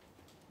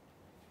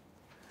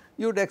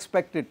 You would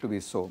expect it to be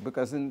so,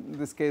 because in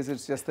this case it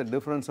is just the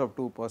difference of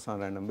two Poisson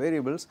random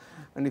variables,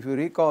 and if you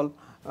recall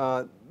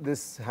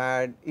this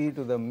had e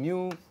to the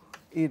mu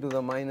e to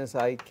the minus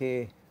I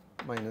k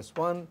minus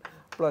 1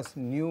 plus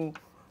nu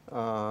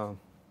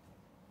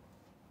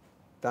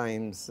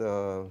times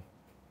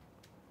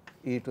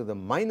e to the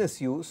minus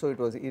u, so it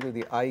was e to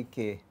the I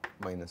k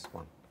minus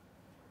 1.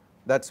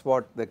 That is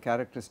what the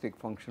characteristic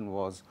function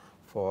was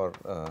for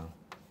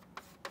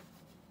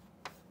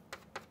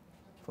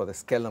the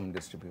Skellam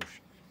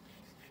distribution.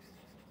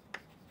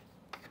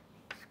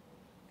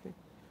 Okay.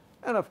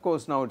 And of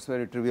course now it is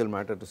very trivial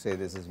matter to say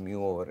this is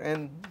mu over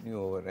n,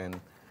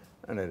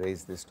 and I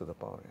raise this to the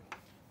power n.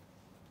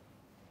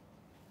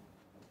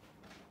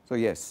 So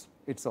yes,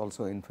 it is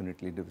also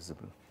infinitely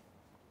divisible.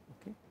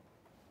 Okay.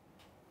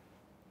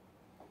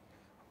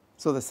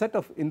 So the set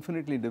of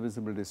infinitely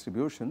divisible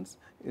distributions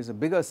is a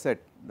bigger set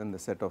than the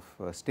set of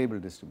stable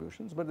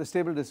distributions, but the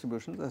stable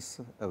distributions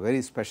is a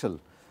very special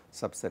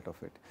subset of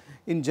it.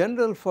 In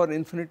general, for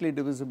infinitely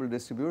divisible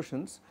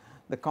distributions,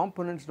 the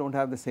components do not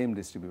have the same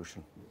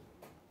distribution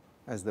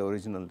as the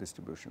original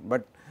distribution,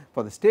 but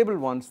for the stable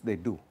ones they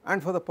do,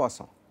 and for the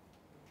Poisson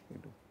they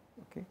do.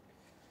 Okay.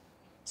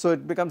 So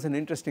it becomes an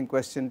interesting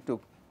question to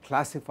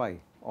classify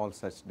all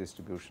such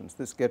distributions.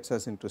 This gets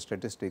us into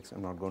statistics. I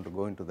am not going to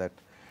go into that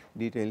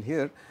detail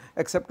here,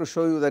 except to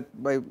show you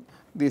that by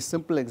these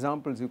simple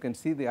examples you can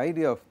see the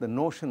idea of the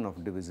notion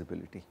of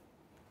divisibility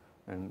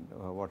and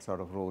what sort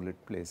of role it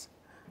plays.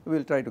 We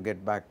will try to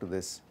get back to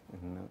this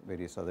in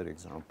various other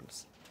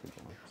examples.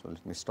 So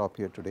let me stop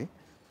here today.